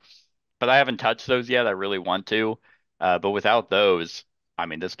now. But I haven't touched those yet. I really want to. But without those, I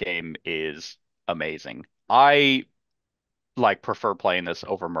mean, this game is amazing. I like prefer playing this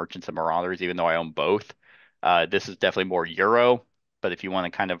over Merchants and Marauders, even though I own both. This is definitely more Euro, but if you want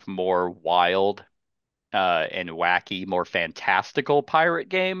a kind of more wild and wacky, more fantastical pirate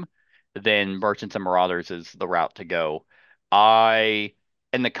game, then Merchants and Marauders is the route to go. I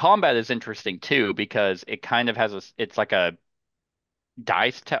and the combat is interesting too because it kind of has it's like a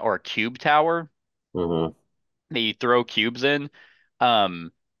or a cube tower Hmm. that you throw cubes in.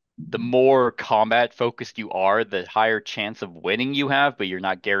 Um, the more combat focused you are, the higher chance of winning you have, but you're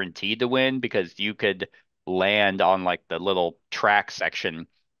not guaranteed to win because you could land on like the little track section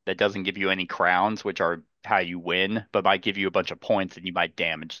that doesn't give you any crowns, which are how you win, but might give you a bunch of points and you might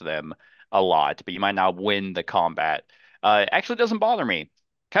damage them a lot, but you might not win the combat. Actually doesn't bother me.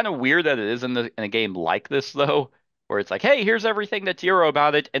 Kind of weird that it is in a game like this though, where it's like, hey, here's everything that's Euro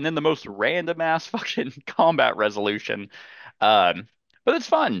about it, and then the most random ass fucking combat resolution. Um, but it's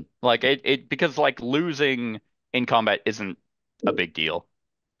fun. Like it because like losing in combat isn't a big deal.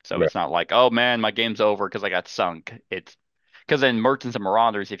 So Right. it's not like, oh man, my game's over because I got sunk. It's because in Merchants and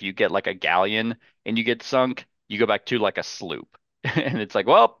Marauders, if you get like a galleon and you get sunk, you go back to like a sloop. And it's like,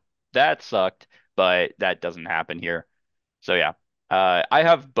 well, that sucked, but that doesn't happen here. So yeah. I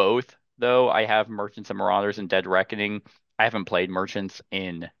have both though. I have Merchants and Marauders and Dead Reckoning. I haven't played Merchants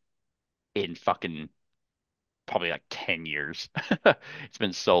in fucking probably like 10 years. It's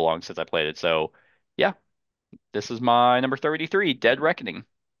been so long since I played it. So, yeah, this is my number 33, Dead Reckoning.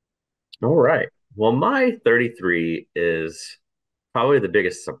 All right. Well, my 33 is probably the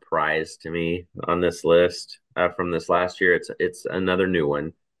biggest surprise to me on this list from this last year. It's another new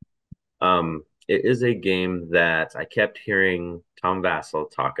one. It is a game that I kept hearing Tom Vassell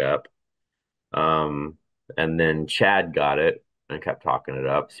talk up, um, and then Chad got it and kept talking it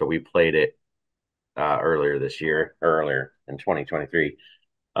up. So we played it earlier this year, earlier in 2023.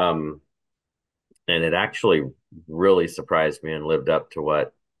 Um, and it actually really surprised me and lived up to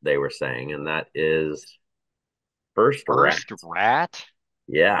what they were saying, and that is First Rat. First Rat?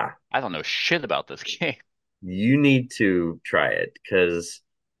 Yeah, I don't know shit about this game. you need to try it because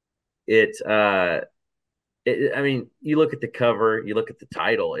it I mean, you look at the cover, you look at the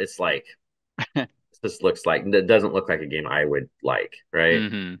title, it's like just looks like it doesn't look like a game I would like, right?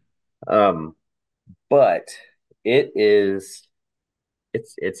 Hmm. Um, but it is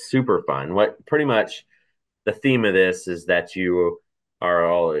it's super fun. What pretty much the theme of this is that you are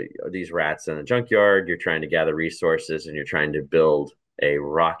all these rats in a junkyard. You're trying to gather resources and you're trying to build a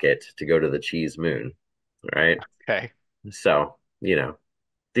rocket to go to the cheese moon, right? Okay. So,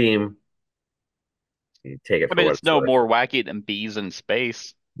 theme, you take it I for mean, what it's it's no worth. more wacky than bees in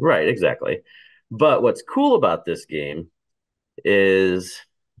space. Right, exactly. But what's cool about this game is,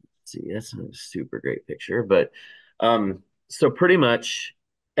 see, that's not a super great picture, but so pretty much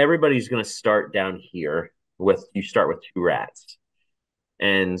everybody's going to start down here with you start with two rats.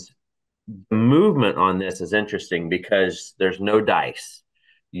 And the movement on this is interesting because there's no dice.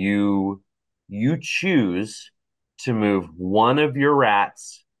 You you choose to move one of your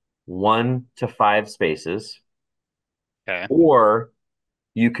rats 1 to 5 spaces, Okay. or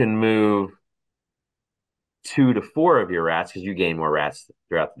you can move 2 to 4 of your rats because you gain more rats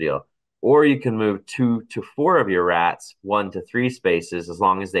throughout the deal. Or you can move 2 to 4 of your rats 1 to 3 spaces as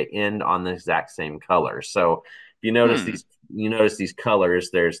long as they end on the exact same color. So if Hmm. you notice these colors,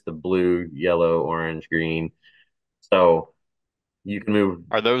 there's the blue, yellow, orange, green. So you can move.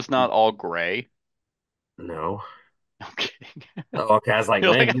 Are those not all gray? No. I'm kidding. Oh, okay. I was like,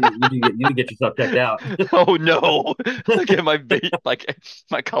 You're man, like, you need to get yourself checked out. oh no. Like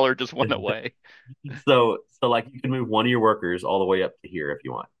my color just went away. So like you can move one of your workers all the way up to here if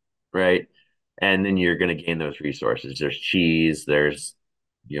you want, right? And then you're going to gain those resources. There's cheese, there's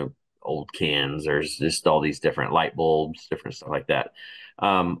old cans, there's just all these different light bulbs, different stuff like that.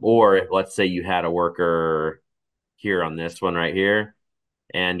 Or let's say you had a worker here on this one right here,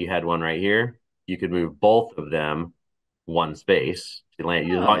 and you had one right here, you could move both of them 1 space to land.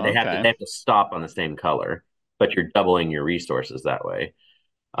 Oh, They okay. have to stop on the same color, but you're doubling your resources that way.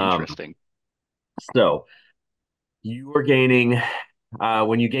 Um, Interesting. so you are gaining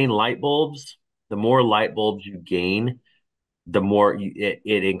when you gain light bulbs, the more light bulbs you gain, the more it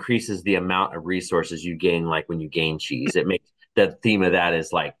increases the amount of resources you gain. Like when you gain cheese, it makes the theme of that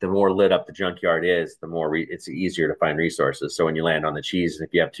is like the more lit up the junkyard is, the more it's easier to find resources. So when you land on the cheese,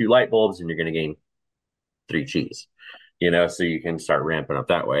 if you have 2 light bulbs, and you're going to gain 3 cheese, so you can start ramping up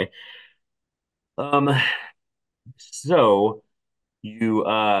that way. Um, so you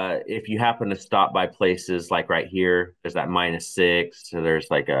if you happen to stop by places like right here, there's that -6, so there's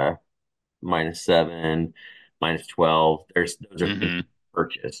like a -7, -12. Those are things Hmm. you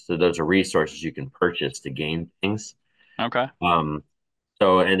purchase. So those are resources you can purchase to gain things. Okay. Um,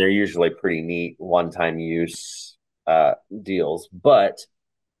 and they're usually pretty neat one-time use deals. But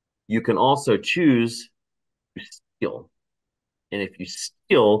you can also choose to steal. And if you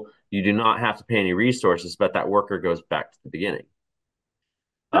steal, you do not have to pay any resources, but that worker goes back to the beginning.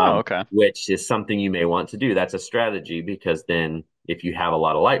 Oh, okay. Which is something you may want to do. That's a strategy because then if you have a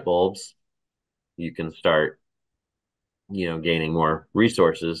lot of light bulbs, you can start gaining more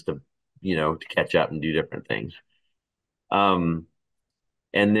resources to catch up and do different things. Um,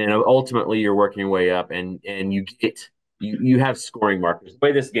 and then ultimately you're working your way up and you have scoring markers. The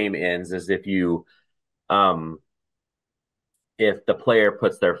way this game ends is um if the player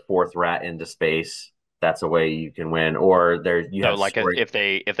puts their fourth rat into space, that's a way you can win. Or there you So have like scoring. if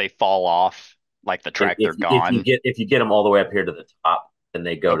they fall off like the track, they're gone. If you get them all the way up here to the top, then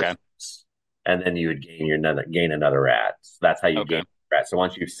they go to Okay. space, and then you would gain another rat. So that's how you Okay. gain rat. So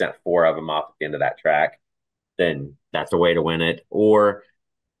once you've sent 4 of them off at the end of that track, then that's a way to win it. Or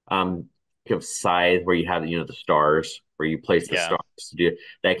you have scythe where you have the stars where you place the Yeah. stars to do.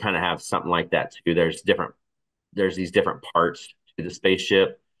 They kind of have something like that too. There's these different parts to the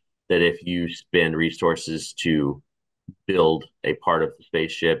spaceship that if you spend resources to build a part of the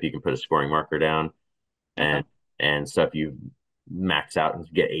spaceship, you can put a scoring marker down, Okay. and so if you max out and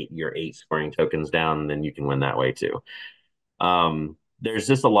get your 8 scoring tokens down, then you can win that way too. There's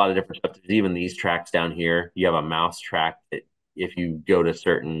just a lot of different stuff. There's even these tracks down here. You have a mouse track that if you go to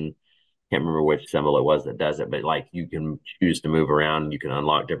certain, can't remember which symbol it was that does it, but like you can choose to move around. You can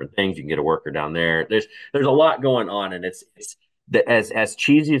unlock different things. You can get a worker down there. There's a lot going on, and it's as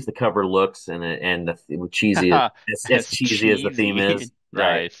cheesy as the cover looks, and the cheesy as It's cheesy as the theme cheesy. is,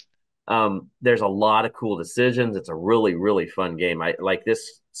 right? Nice. There's a lot of cool decisions. It's a really, really fun game. I like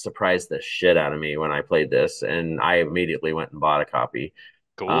this surprised the shit out of me when I played this, and I immediately went and bought a copy.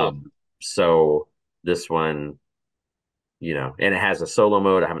 Cool. So this one, and it has a solo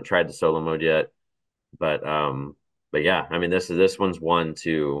mode. I haven't tried the solo mode yet, but yeah, I mean this one's one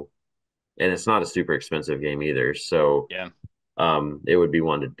to, and it's not a super expensive game either. So Yeah. it would be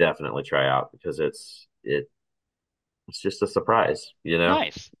one to definitely try out because it's just a surprise,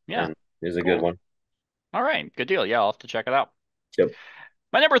 Nice. Yeah. and it's a good Cool. one. All right, good deal. Yeah, I'll have to check it out. Yep.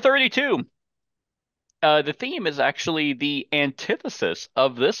 My number 32. The theme is actually the antithesis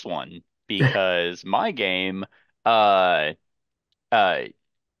of this one because my game uh uh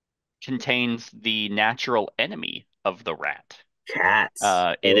contains the natural enemy of the rat. Cats.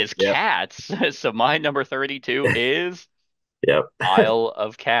 It Oh, is yep. cats. So my number 32 is Yep. Isle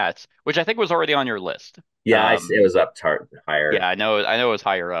of Cats, which I think was already on your list. Yeah, it Um, was up tar higher. yeah, I know it was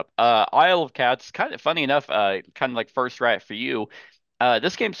higher up. Isle of Cats, kind of funny enough, kind of like first rat for you.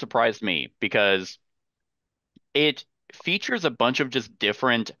 This game surprised me because it features a bunch of just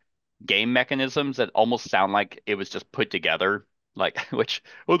different game mechanisms that almost sound like it was just put together, like which,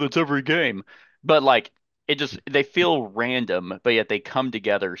 oh, that's every game. But like it just they feel random, but yet they come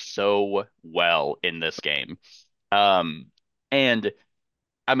together so well in this game. Um, and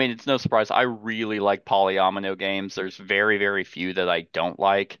I mean, it's no surprise. I really like polyomino games. There's very, very few that I don't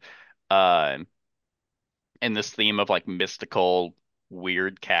like. Uh, and this theme of like mystical,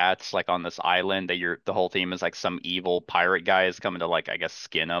 weird cats, like on this island that the whole theme is like some evil pirate guy is coming to like I guess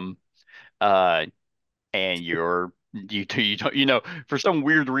skin them. Uh, and you don't for some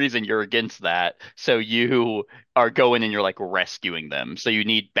weird reason you're against that. So you are going and you're like rescuing them. So you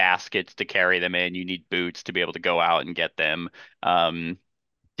need baskets to carry them in. You need boots to be able to go out and get them. Um,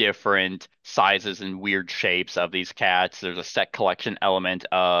 different sizes and weird shapes of these cats. There's a set collection element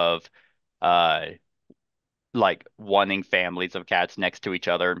of uh like wanting families of cats next to each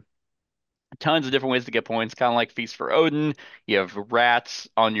other. Tons of different ways to get points, kind of like Feast for Odin. You have rats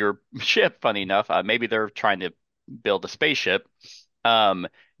on your ship, funny enough. Maybe they're trying to build a spaceship. Um,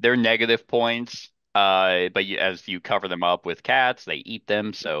 they're negative points, but as you cover them up with cats, they eat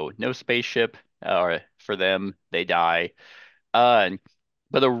them, so no spaceship for them. They die. Uh,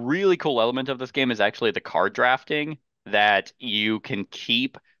 but a really cool element of this game is actually the card drafting that you can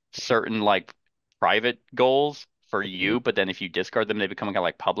keep certain like private goals for you, but then if you discard them, they become kind of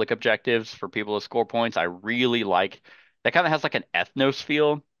like public objectives for people to score points. I really like that kind of has like an Ethnos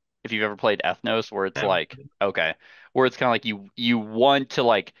feel. If you've ever played Ethnos, where it's Never. like, okay, where it's kind of like you want to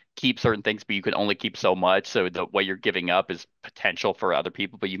like keep certain things, but you can only keep so much. So the what you're giving up is potential for other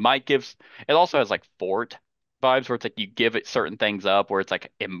people, but you might give. It also has like fort vibes where it's like you give it certain things up where it's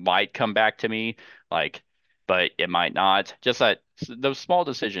like it might come back to me, like, but it might not. Just that those small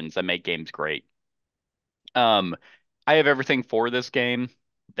decisions that make games great. Um, I have everything for this game.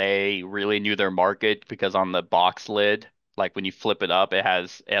 They really knew their market because on the box lid, like when you flip it up, it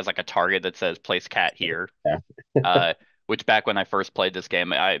has like a target that says place cat here. Yeah. Uh, which back when I first played this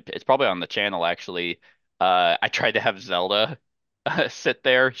game, it's probably on the channel actually. I tried to have Zelda sit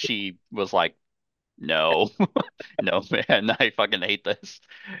there. She was like, no, no, man, I fucking hate this.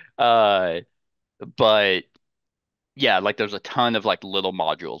 Uh, but yeah, like there's a ton of like little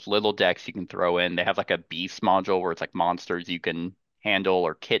modules, little decks you can throw in. They have like a beast module where it's like monsters you can handle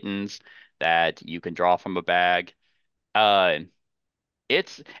or kittens that you can draw from a bag. Uh,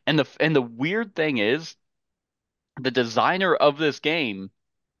 it's and the weird thing is the designer of this game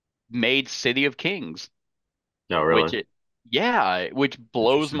made City of Kings, No, which really. which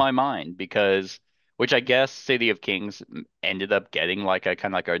blows Interesting. my mind because which I guess City of Kings ended up getting like a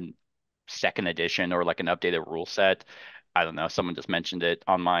kind of like a second edition or like an updated rule set. I don't know. Someone just mentioned it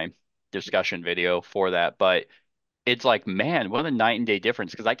on my discussion video for that, but it's like, man, what a night and day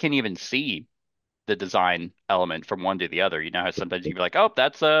difference because I can't even see the design element from one to the other. You know how sometimes you can be like, oh,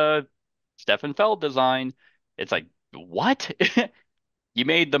 that's a Stefan Feld design. It's like, what? You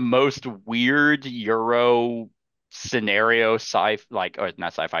made the most weird Euro scenario like or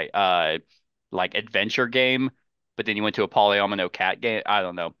not sci-fi, like adventure game, but then you went to a polyomino cat game. I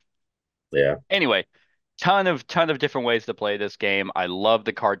don't know. Yeah. Anyway, ton of different ways to play this game. I love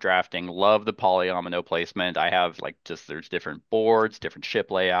the card drafting, love the polyomino placement. I have like just there's different boards, different ship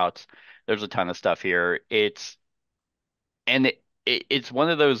layouts. There's a ton of stuff here. It's one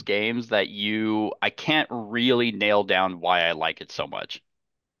of those games that I can't really nail down why I like it so much.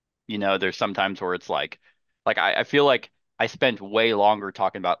 There's sometimes where it's like I feel like I spent way longer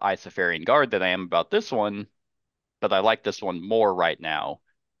talking about Icefarian Guard than I am about this one, but I like this one more right now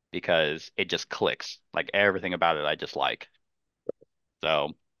because it just clicks. Like everything about it I just like.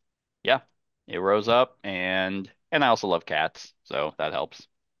 So yeah, it rose up and I also love cats, so that helps.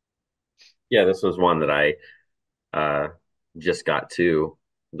 Yeah, this was one that I uh just got to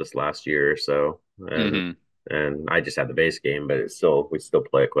this last year or so. Hmm. And I just had the base game, but we still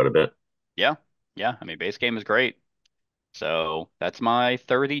play it quite a bit. Yeah. Yeah. I mean base game is great. So that's my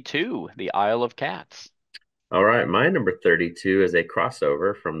 32, the Isle of Cats. All right, my number 32 is a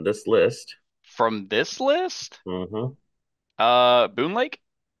crossover from this list. From this list, Hmm. Boon Lake?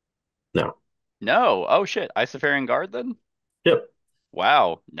 No. No. Oh shit. Isofarian Guard then? Yep.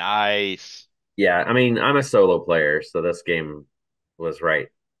 Wow. Nice. Yeah, I mean, I'm a solo player, so this game was right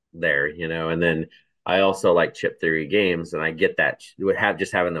there, And then I also like chip theory games, and I get that would have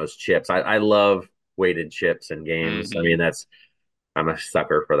just having those chips. I love weighted chips in games. I Hmm. mean, that's I'm a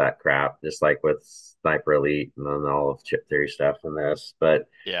sucker for that crap, just like with Sniper Elite and then all of chip theory stuff in this. But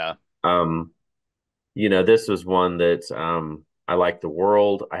Yeah. um, this was one that I like the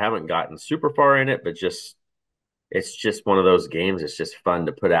world. I haven't gotten super far in it, but just it's just one of those games. It's just fun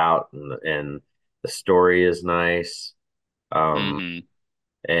to put out, and the story is nice. Um, Hmm.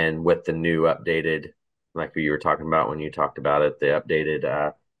 and with the new updated, like you were talking about when you talked about it, the updated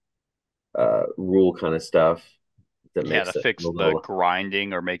rule kind of stuff that Yeah, to makes it a fix the little,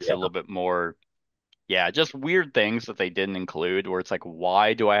 grinding or makes it a yeah. little bit more, yeah, just weird things that they didn't include where it's like,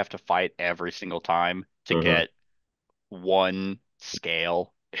 why do I have to fight every single time to Hmm. get one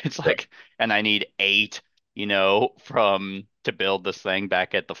scale? It's Yep. like, and I need eight, from to build this thing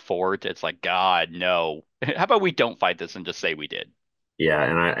back at the fort. It's like, God, no. How about we don't fight this and just say we did? Yeah,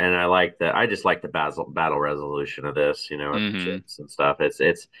 and I like that. I just like the battle resolution of this, with the Hmm. chips and stuff.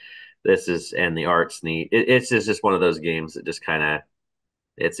 It's this is and the art's neat. It's just one of those games that just kind of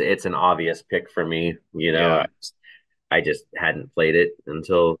it's an obvious pick for me. Yeah. I just hadn't played it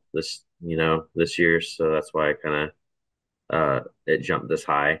until this year, so that's why I kind of it jumped this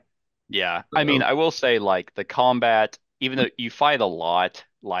high. Yeah. I mean, Um, I will say like the combat, even though you fight a lot,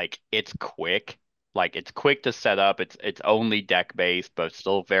 like it's quick. Like it's quick to set up. It's only deck based, but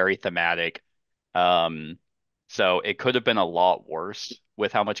still very thematic. Um, so it could have been a lot worse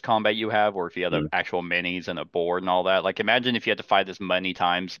with how much combat you have, or if you had the mm, actual minis and a board and all that. Like imagine if you had to fight this many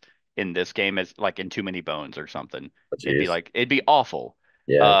times in this game as like in Too Many Bones or something. Jeez, It'd be awful.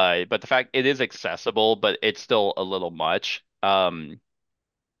 yeah. But the fact it is accessible, but it's still a little much.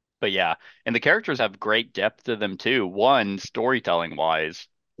 But yeah, and the characters have great depth to them too. One, storytelling wise,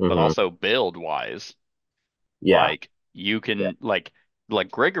 but Hmm. also build wise. Yeah, Like you yeah. can like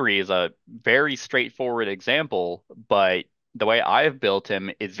Gregory is a very straightforward example, but the way I've built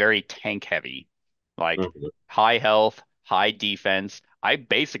him is very tank heavy. Like Hmm. high health, high defense. I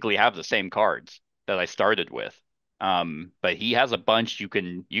basically have the same cards that I started with. But he has a bunch you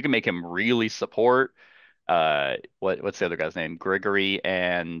can make him really support. What's the other guy's name? Gregory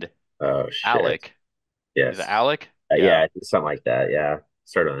and Oh shit. Alec. Is it Yes. Alec? Yeah. Yeah, something like that. Yeah.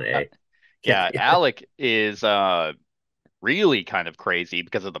 Start on an Uh, A. Can't yeah, think. Alec is really kind of crazy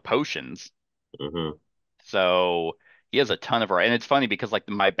because of the potions. Hmm. So he has a ton of and it's funny because like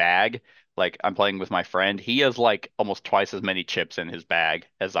my bag, like I'm playing with my friend, he has like almost twice as many chips in his bag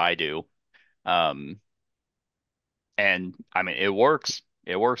as I do. Um, and I mean it works.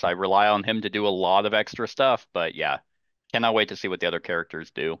 It works. I rely on him to do a lot of extra stuff, but yeah, cannot wait to see what the other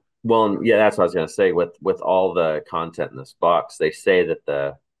characters do. Well, yeah, that's what I was gonna say. With all the content in this box, they say that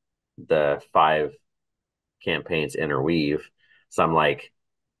the five campaigns interweave. So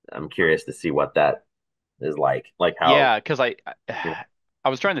I'm curious to see what that is like. Like how Yeah, because you know, I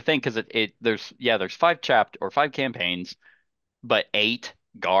was trying to think because there's five five campaigns, but eight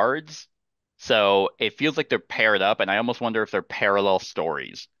guards. So it feels like they're paired up, and I almost wonder if they're parallel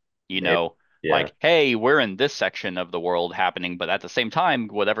stories. You maybe, know, yeah, like, hey, we're in this section of the world happening, but at the same time,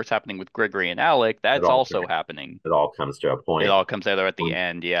 whatever's happening with Gregory and Alec, it that's all also happening. it all comes to a It point. all comes together at the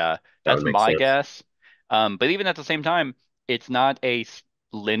end. Yeah, That that's would make my sense. guess. But even at the same time, it's not a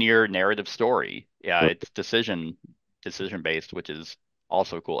linear narrative story. Yeah, it's decision based, which is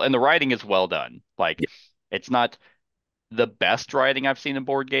also cool. And the writing is well done. Like, Yeah, it's not the best writing I've seen in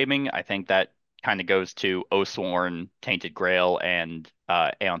board gaming. I think that kind of goes to Oathsworn, Tainted Grail, and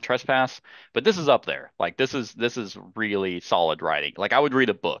Aeon Trespass. But this is up there. Like this is really solid writing. Like I would read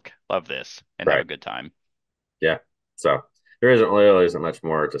a book of this and have right. a good time. Yeah. So there isn't really isn't much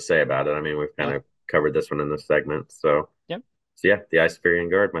more to say about it. I mean, we've kind Yeah. of covered this one in this segment. Yep. So yeah, the Icefarian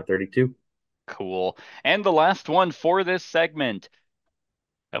Guard, my 32. Cool. And the last one for this segment.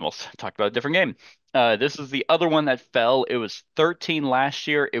 I almost talked about a different game. This is the other one that fell. It was 13 last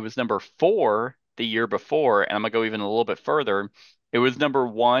year. It was number four the year before, and I'm gonna go even a little bit further. It was number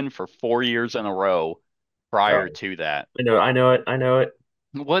one for 4 years in a row prior Oh, to that. I know it.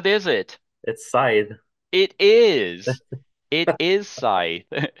 What is it? It's Scythe. It is. It is Scythe.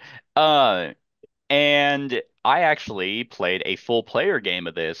 Uh, and I actually played a full player game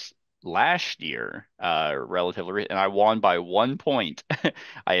of this last year, and I won by 1 point.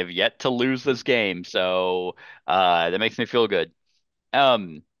 I have yet to lose this game, so that makes me feel good.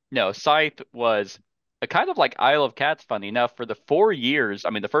 Um, no, Scythe was a kind of like Isle of Cats, funny enough, for the 4 years.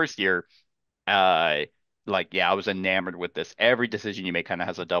 I mean, the first year, uh, like yeah, I was enamored with this. Every decision you make kind of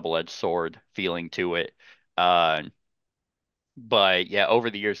has a double-edged sword feeling to it. Uh, but yeah, over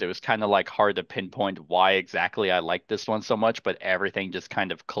the years it was kind of like hard to pinpoint why exactly I liked this one so much, but everything just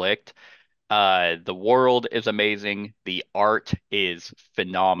kind of clicked. The world is amazing. The art is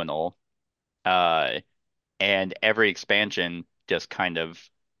phenomenal. Uh, and every expansion just kind of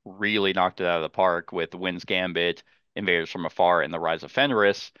really knocked it out of the park with Wynn's Gambit, Invaders from Afar, and the Rise of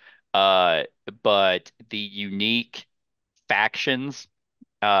Fenris. Uh, but the unique factions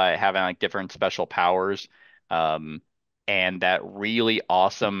having like different special powers, um, and that really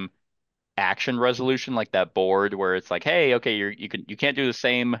awesome action resolution, like that board where it's like, hey, okay, you can't do the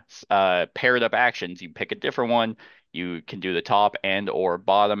same paired up actions. You pick a different one. You can do the top and or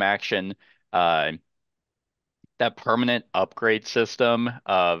bottom action. Uh, that permanent upgrade system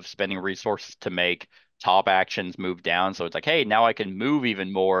of spending resources to make top actions move down. So it's like, hey, now I can move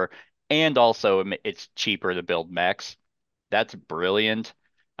even more, and also it's cheaper to build mechs. That's brilliant.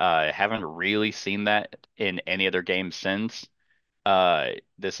 Haven't really seen that in any other game since.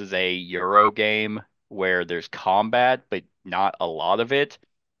 This is a Euro game where there's combat, but not a lot of it.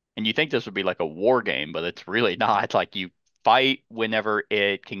 And you think this would be like a war game, but it's really not. Like you fight whenever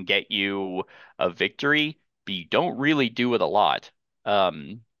it can get you a victory, but you don't really do it a lot.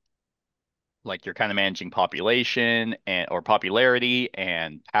 Um, like you're kind of managing population and or popularity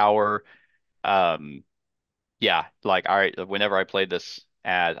and power. Um, yeah, like whenever I played this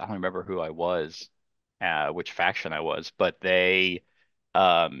at I don't remember who I was, which faction I was, but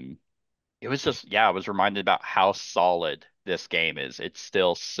um it was just, yeah, I was reminded about how solid this game is. It's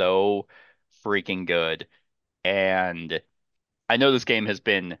still so freaking good. And I know this game has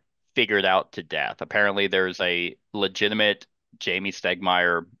been figured out to death. Apparently, there's a legitimate Jamie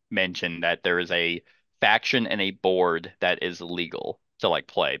Stegmaier mentioned that there is a faction and a board that is legal to like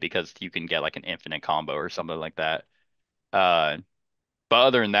play because you can get like an infinite combo or something like that. Uh, but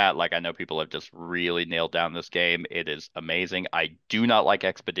other than that, like I know people have just really nailed down this game. It is amazing. I do not like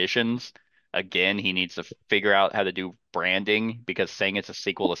expeditions. Again, he needs to figure out how to do branding because saying it's a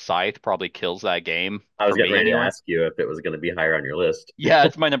sequel to Scythe probably kills that game I was for getting me ready to anyway. ask you if it was going to be higher on your list. Yeah,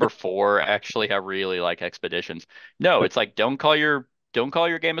 it's my number four. Actually, I really like expeditions. No, it's like don't call your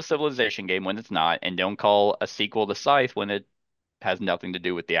game a Civilization game when it's not, and don't call a sequel to Scythe when it has nothing to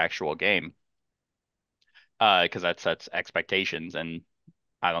do with the actual game. Because that sets expectations, and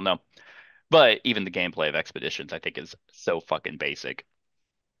I don't know. But even the gameplay of Expeditions, I think, is so fucking basic.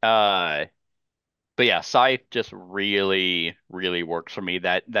 Uh, but yeah, Scythe just really, really works for me.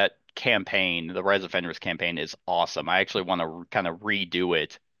 That campaign, the Rise of Fenris campaign, is awesome. I actually want to kind of redo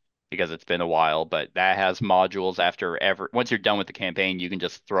it because it's been a while. But that has modules after ever. Once you're done with the campaign, you can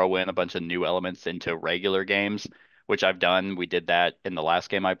just throw in a bunch of new elements into regular games, which I've done. We did that in the last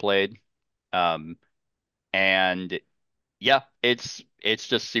game I played. And yeah, it's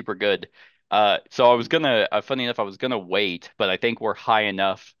just super good. So I was gonna, funny enough, I was gonna wait, but I think we're high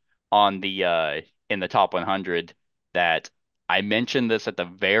enough on the in the top 100 that I mentioned this at the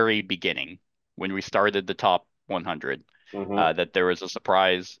very beginning when we started the top 100, Hmm. that there was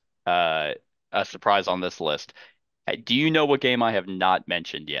uh, a surprise on this list. Do you know what game I have not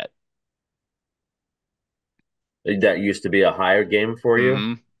mentioned yet? That used to be a higher game for you.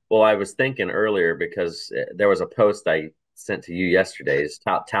 Hmm. Well, I was thinking earlier because there was a post I sent to you yesterday. Is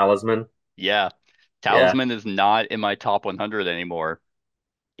Talisman? Yeah, Yeah. Talisman is not in my top 100 anymore.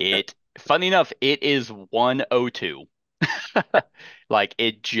 Funny enough, it is 102. Like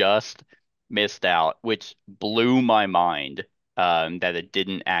it just missed out, which blew my mind that it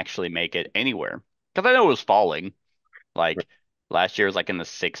didn't actually make it anywhere. Because I know it was falling. Like last year was like in the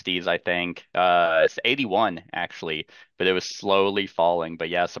 60s, I think. It's 81 actually, but it was slowly falling. But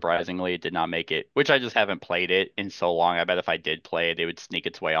yeah, surprisingly, it did not make it, which I just haven't played it in so long. I bet if I did play it, it would sneak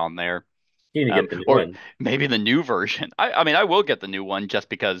its way on there. You need to get the new Or one. maybe the new version. I mean, I will get the new one just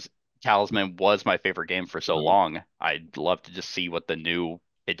because Talisman was my favorite game for so Mhm. long. I'd love to just see what the new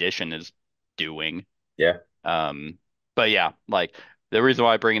edition is doing. Yeah. Um, but yeah, like the reason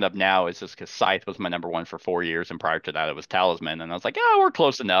why I bring it up now is just because Scythe was my number one for 4 years, and prior to that it was Talisman, and I was like, yeah, we're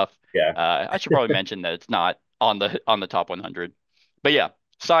close enough. Yeah. I should probably mention that it's not on the top 100. But yeah,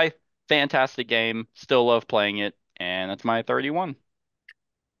 Scythe, fantastic game. Still love playing it, and that's my 31.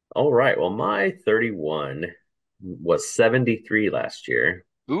 All right. Well, my 31 was 73 last year.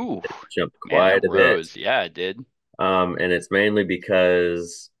 Ooh, Jumped man, that quite a bit. rose. Yeah, it did. And it's mainly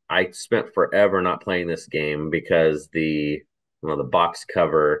because I spent forever not playing this game because the box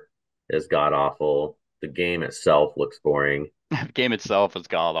cover is god awful. The game itself looks boring. The game itself is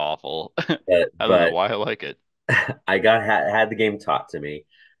god awful. But I don't know but why I like it. I got had the game taught to me.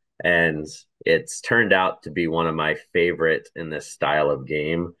 and it's turned out to be one of my favorite in this style of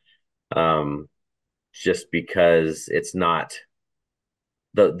game. Um, just because it's not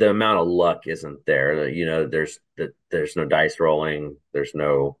the amount of luck isn't there. You know, there's no dice rolling, there's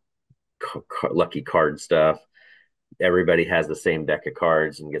no lucky card stuff. Everybody has the same deck of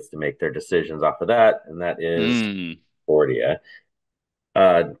cards and gets to make their decisions off of that, and that is Mm. Fordia,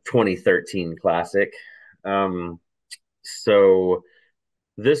 2013 classic. Um, so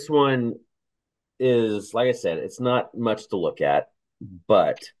this one is, like I said, it's not much to look at,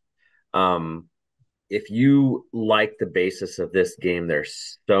 but um, if you like the basis of this game,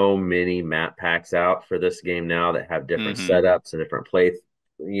 there's so many map packs out for this game now that have different Hmm. setups and different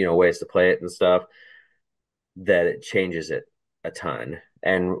ways to play it and stuff, that it changes it a ton.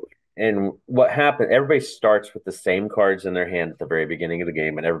 And what happened, everybody starts with the same cards in their hand at the very beginning of the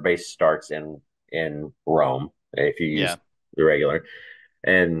game, and everybody starts in Rome if you use Yeah. the regular.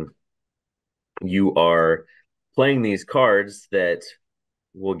 And you are playing these cards that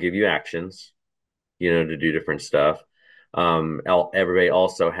will give you actions, to do different stuff. Everybody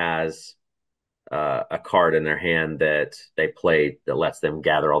also has a card in their hand that they play that lets them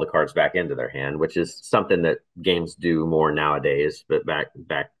gather all the cards back into their hand, which is something that games do more nowadays. But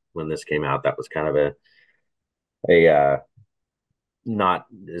back when this came out, that was kind of a not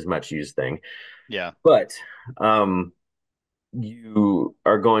as much used thing. Yeah. But um, you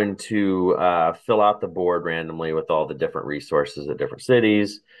are going to fill out the board randomly with all the different resources at different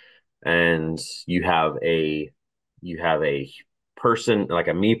cities, and you have a person like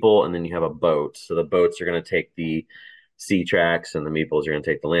a meeple, and then you have a boat. So the boats are going to take the sea tracks, and the meeples are going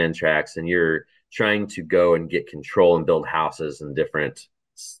to take the land tracks, and you're trying to go and get control and build houses in different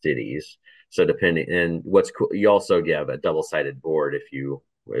cities. So depending, and what's cool, you also have a double-sided board if you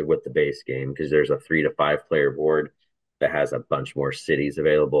with the base game, because there's a 3 to 5 player board that has a bunch more cities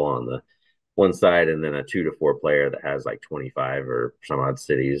available on the one side, and then a 2 to 4 player that has like 25 or some odd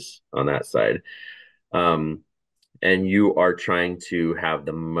cities on that side. Um, and you are trying to have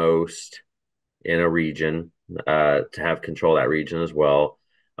the most in a region, to have control of that region as well.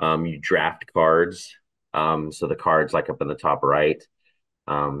 You draft cards. So the cards like up in the top right,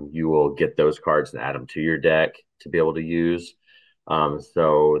 you will get those cards and add them to your deck to be able to use.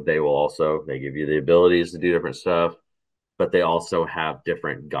 So they give you the abilities to do different stuff, but they also have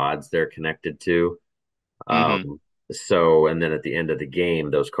different gods they're connected to. Hmm. And then at the end of the game,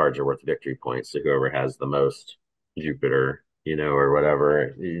 those cards are worth victory points. So whoever has the most Jupiter, or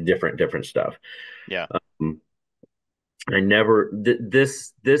whatever, different stuff. Yeah. Um, I never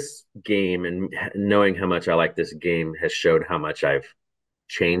this game, and knowing how much I like this game has showed how much I've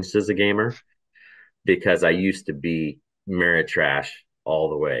changed as a gamer, because I used to be Merit Trash all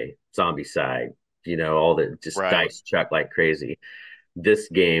the way, zombie side, all the just Right. dice chuck like crazy. This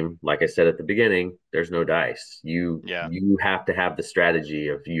game, like I said at the beginning, there's no dice. You Yeah. you have to have the strategy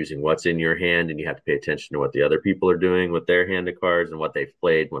of using what's in your hand, and you have to pay attention to what the other people are doing with their hand of cards and what they've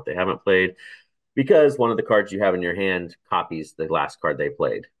played and what they haven't played, because one of the cards you have in your hand copies the last card they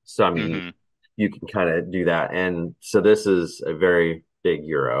played. So I mean, you, Hmm. you can kind of do that. And so this is a very big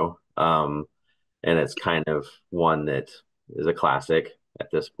Euro. And it's kind of one that is a classic at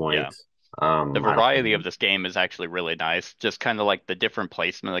this Yeah. point. The I don't variety know. of this game is actually really nice. Just kind of like the different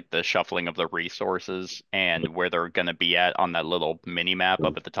placement, like the shuffling of the resources and where they're going to be at on that little mini map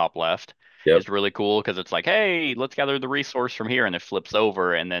up at the top left Yep. is really cool because it's like, hey, let's gather the resource from here. And it flips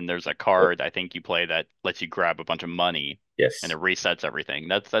over. And then there's a card I think you play that lets you grab a bunch of money and Yes. it resets everything.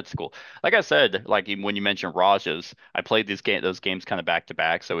 That's cool. Like I said, like when you mentioned Rajas, I played those games kind of back to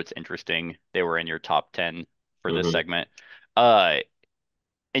back. So it's interesting. They were in your top 10 for this Hmm. segment. Uh,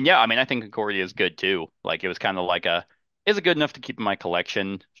 and yeah, I mean, I think Concordia is good too. Like it was kind of like is it good enough to keep in my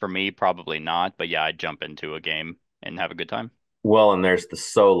collection? For me, probably not. But yeah, I'd jump into a game and have a good time. Well, and there's the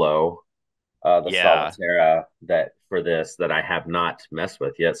solo, the Yeah. Solitaire that for this that I have not messed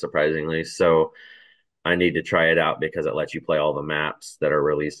with yet, surprisingly. So I need to try it out because it lets you play all the maps that are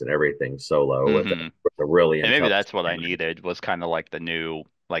released and everything solo Hmm. with a really And maybe intelligent that's what I game. needed was kind of like the new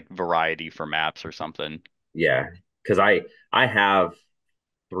like variety for maps or something. Yeah, because I have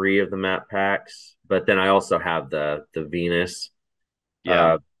 3 of the map packs, but then I also have the Venus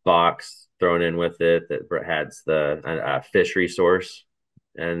Yeah. box thrown in with it that has the fish resource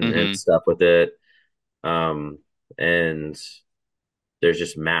and Hmm. stuff with it. Um, and there's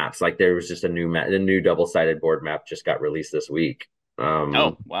just maps. Like there was just the new double-sided board map just got released this week.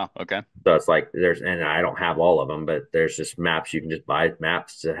 Oh, wow. Okay. So it's like and I don't have all of them, but there's just maps. You can just buy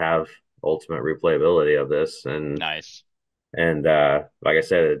maps to have ultimate replayability of this. Nice. And like I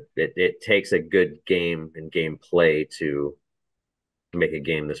said, it takes a good game and gameplay to make a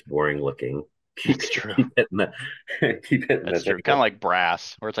game this boring looking. It's true. Keep it in the keep it in That's the true. thing. Kind of like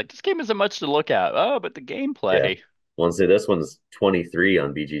Brass, where it's like this game isn't much to look at. Oh, but the Yeah. gameplay. Well, see, this one's 23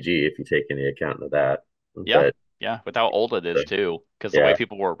 on BGG if you take any account of that. Yeah, But yeah. With how old it is too, because the way yeah.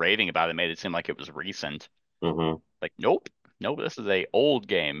 people were raving about it made it seem like it was recent. Hmm. Like, nope, nope. This is a old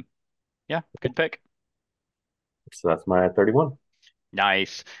game. Yeah, good pick. So that's my 31.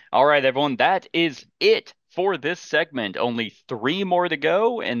 Nice. All right, everyone. That is it for this segment. Only 3 more to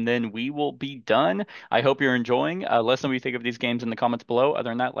go, and then we will be done. I hope you're enjoying. Let us know what you think of these games in the comments below. Other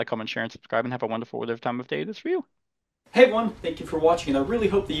than that, like, comment, share, and subscribe, and have a wonderful whatever time of day it is for you. Hey everyone, thank you for watching, and I really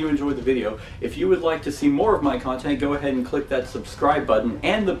hope that you enjoyed the video. If you would like to see more of my content, go ahead and click that subscribe button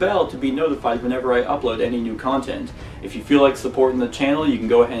and the bell to be notified whenever I upload any new content. If you feel like supporting the channel, you can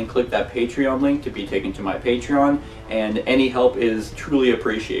go ahead and click that Patreon link to be taken to my Patreon, and any help is truly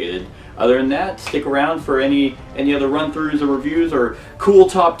appreciated. Other than that, stick around for any other run-throughs or reviews or cool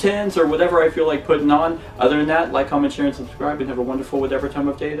top 10s or whatever I feel like putting on. Other than that, like, comment, share, and subscribe, and have a wonderful whatever time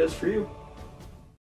of day it is for you.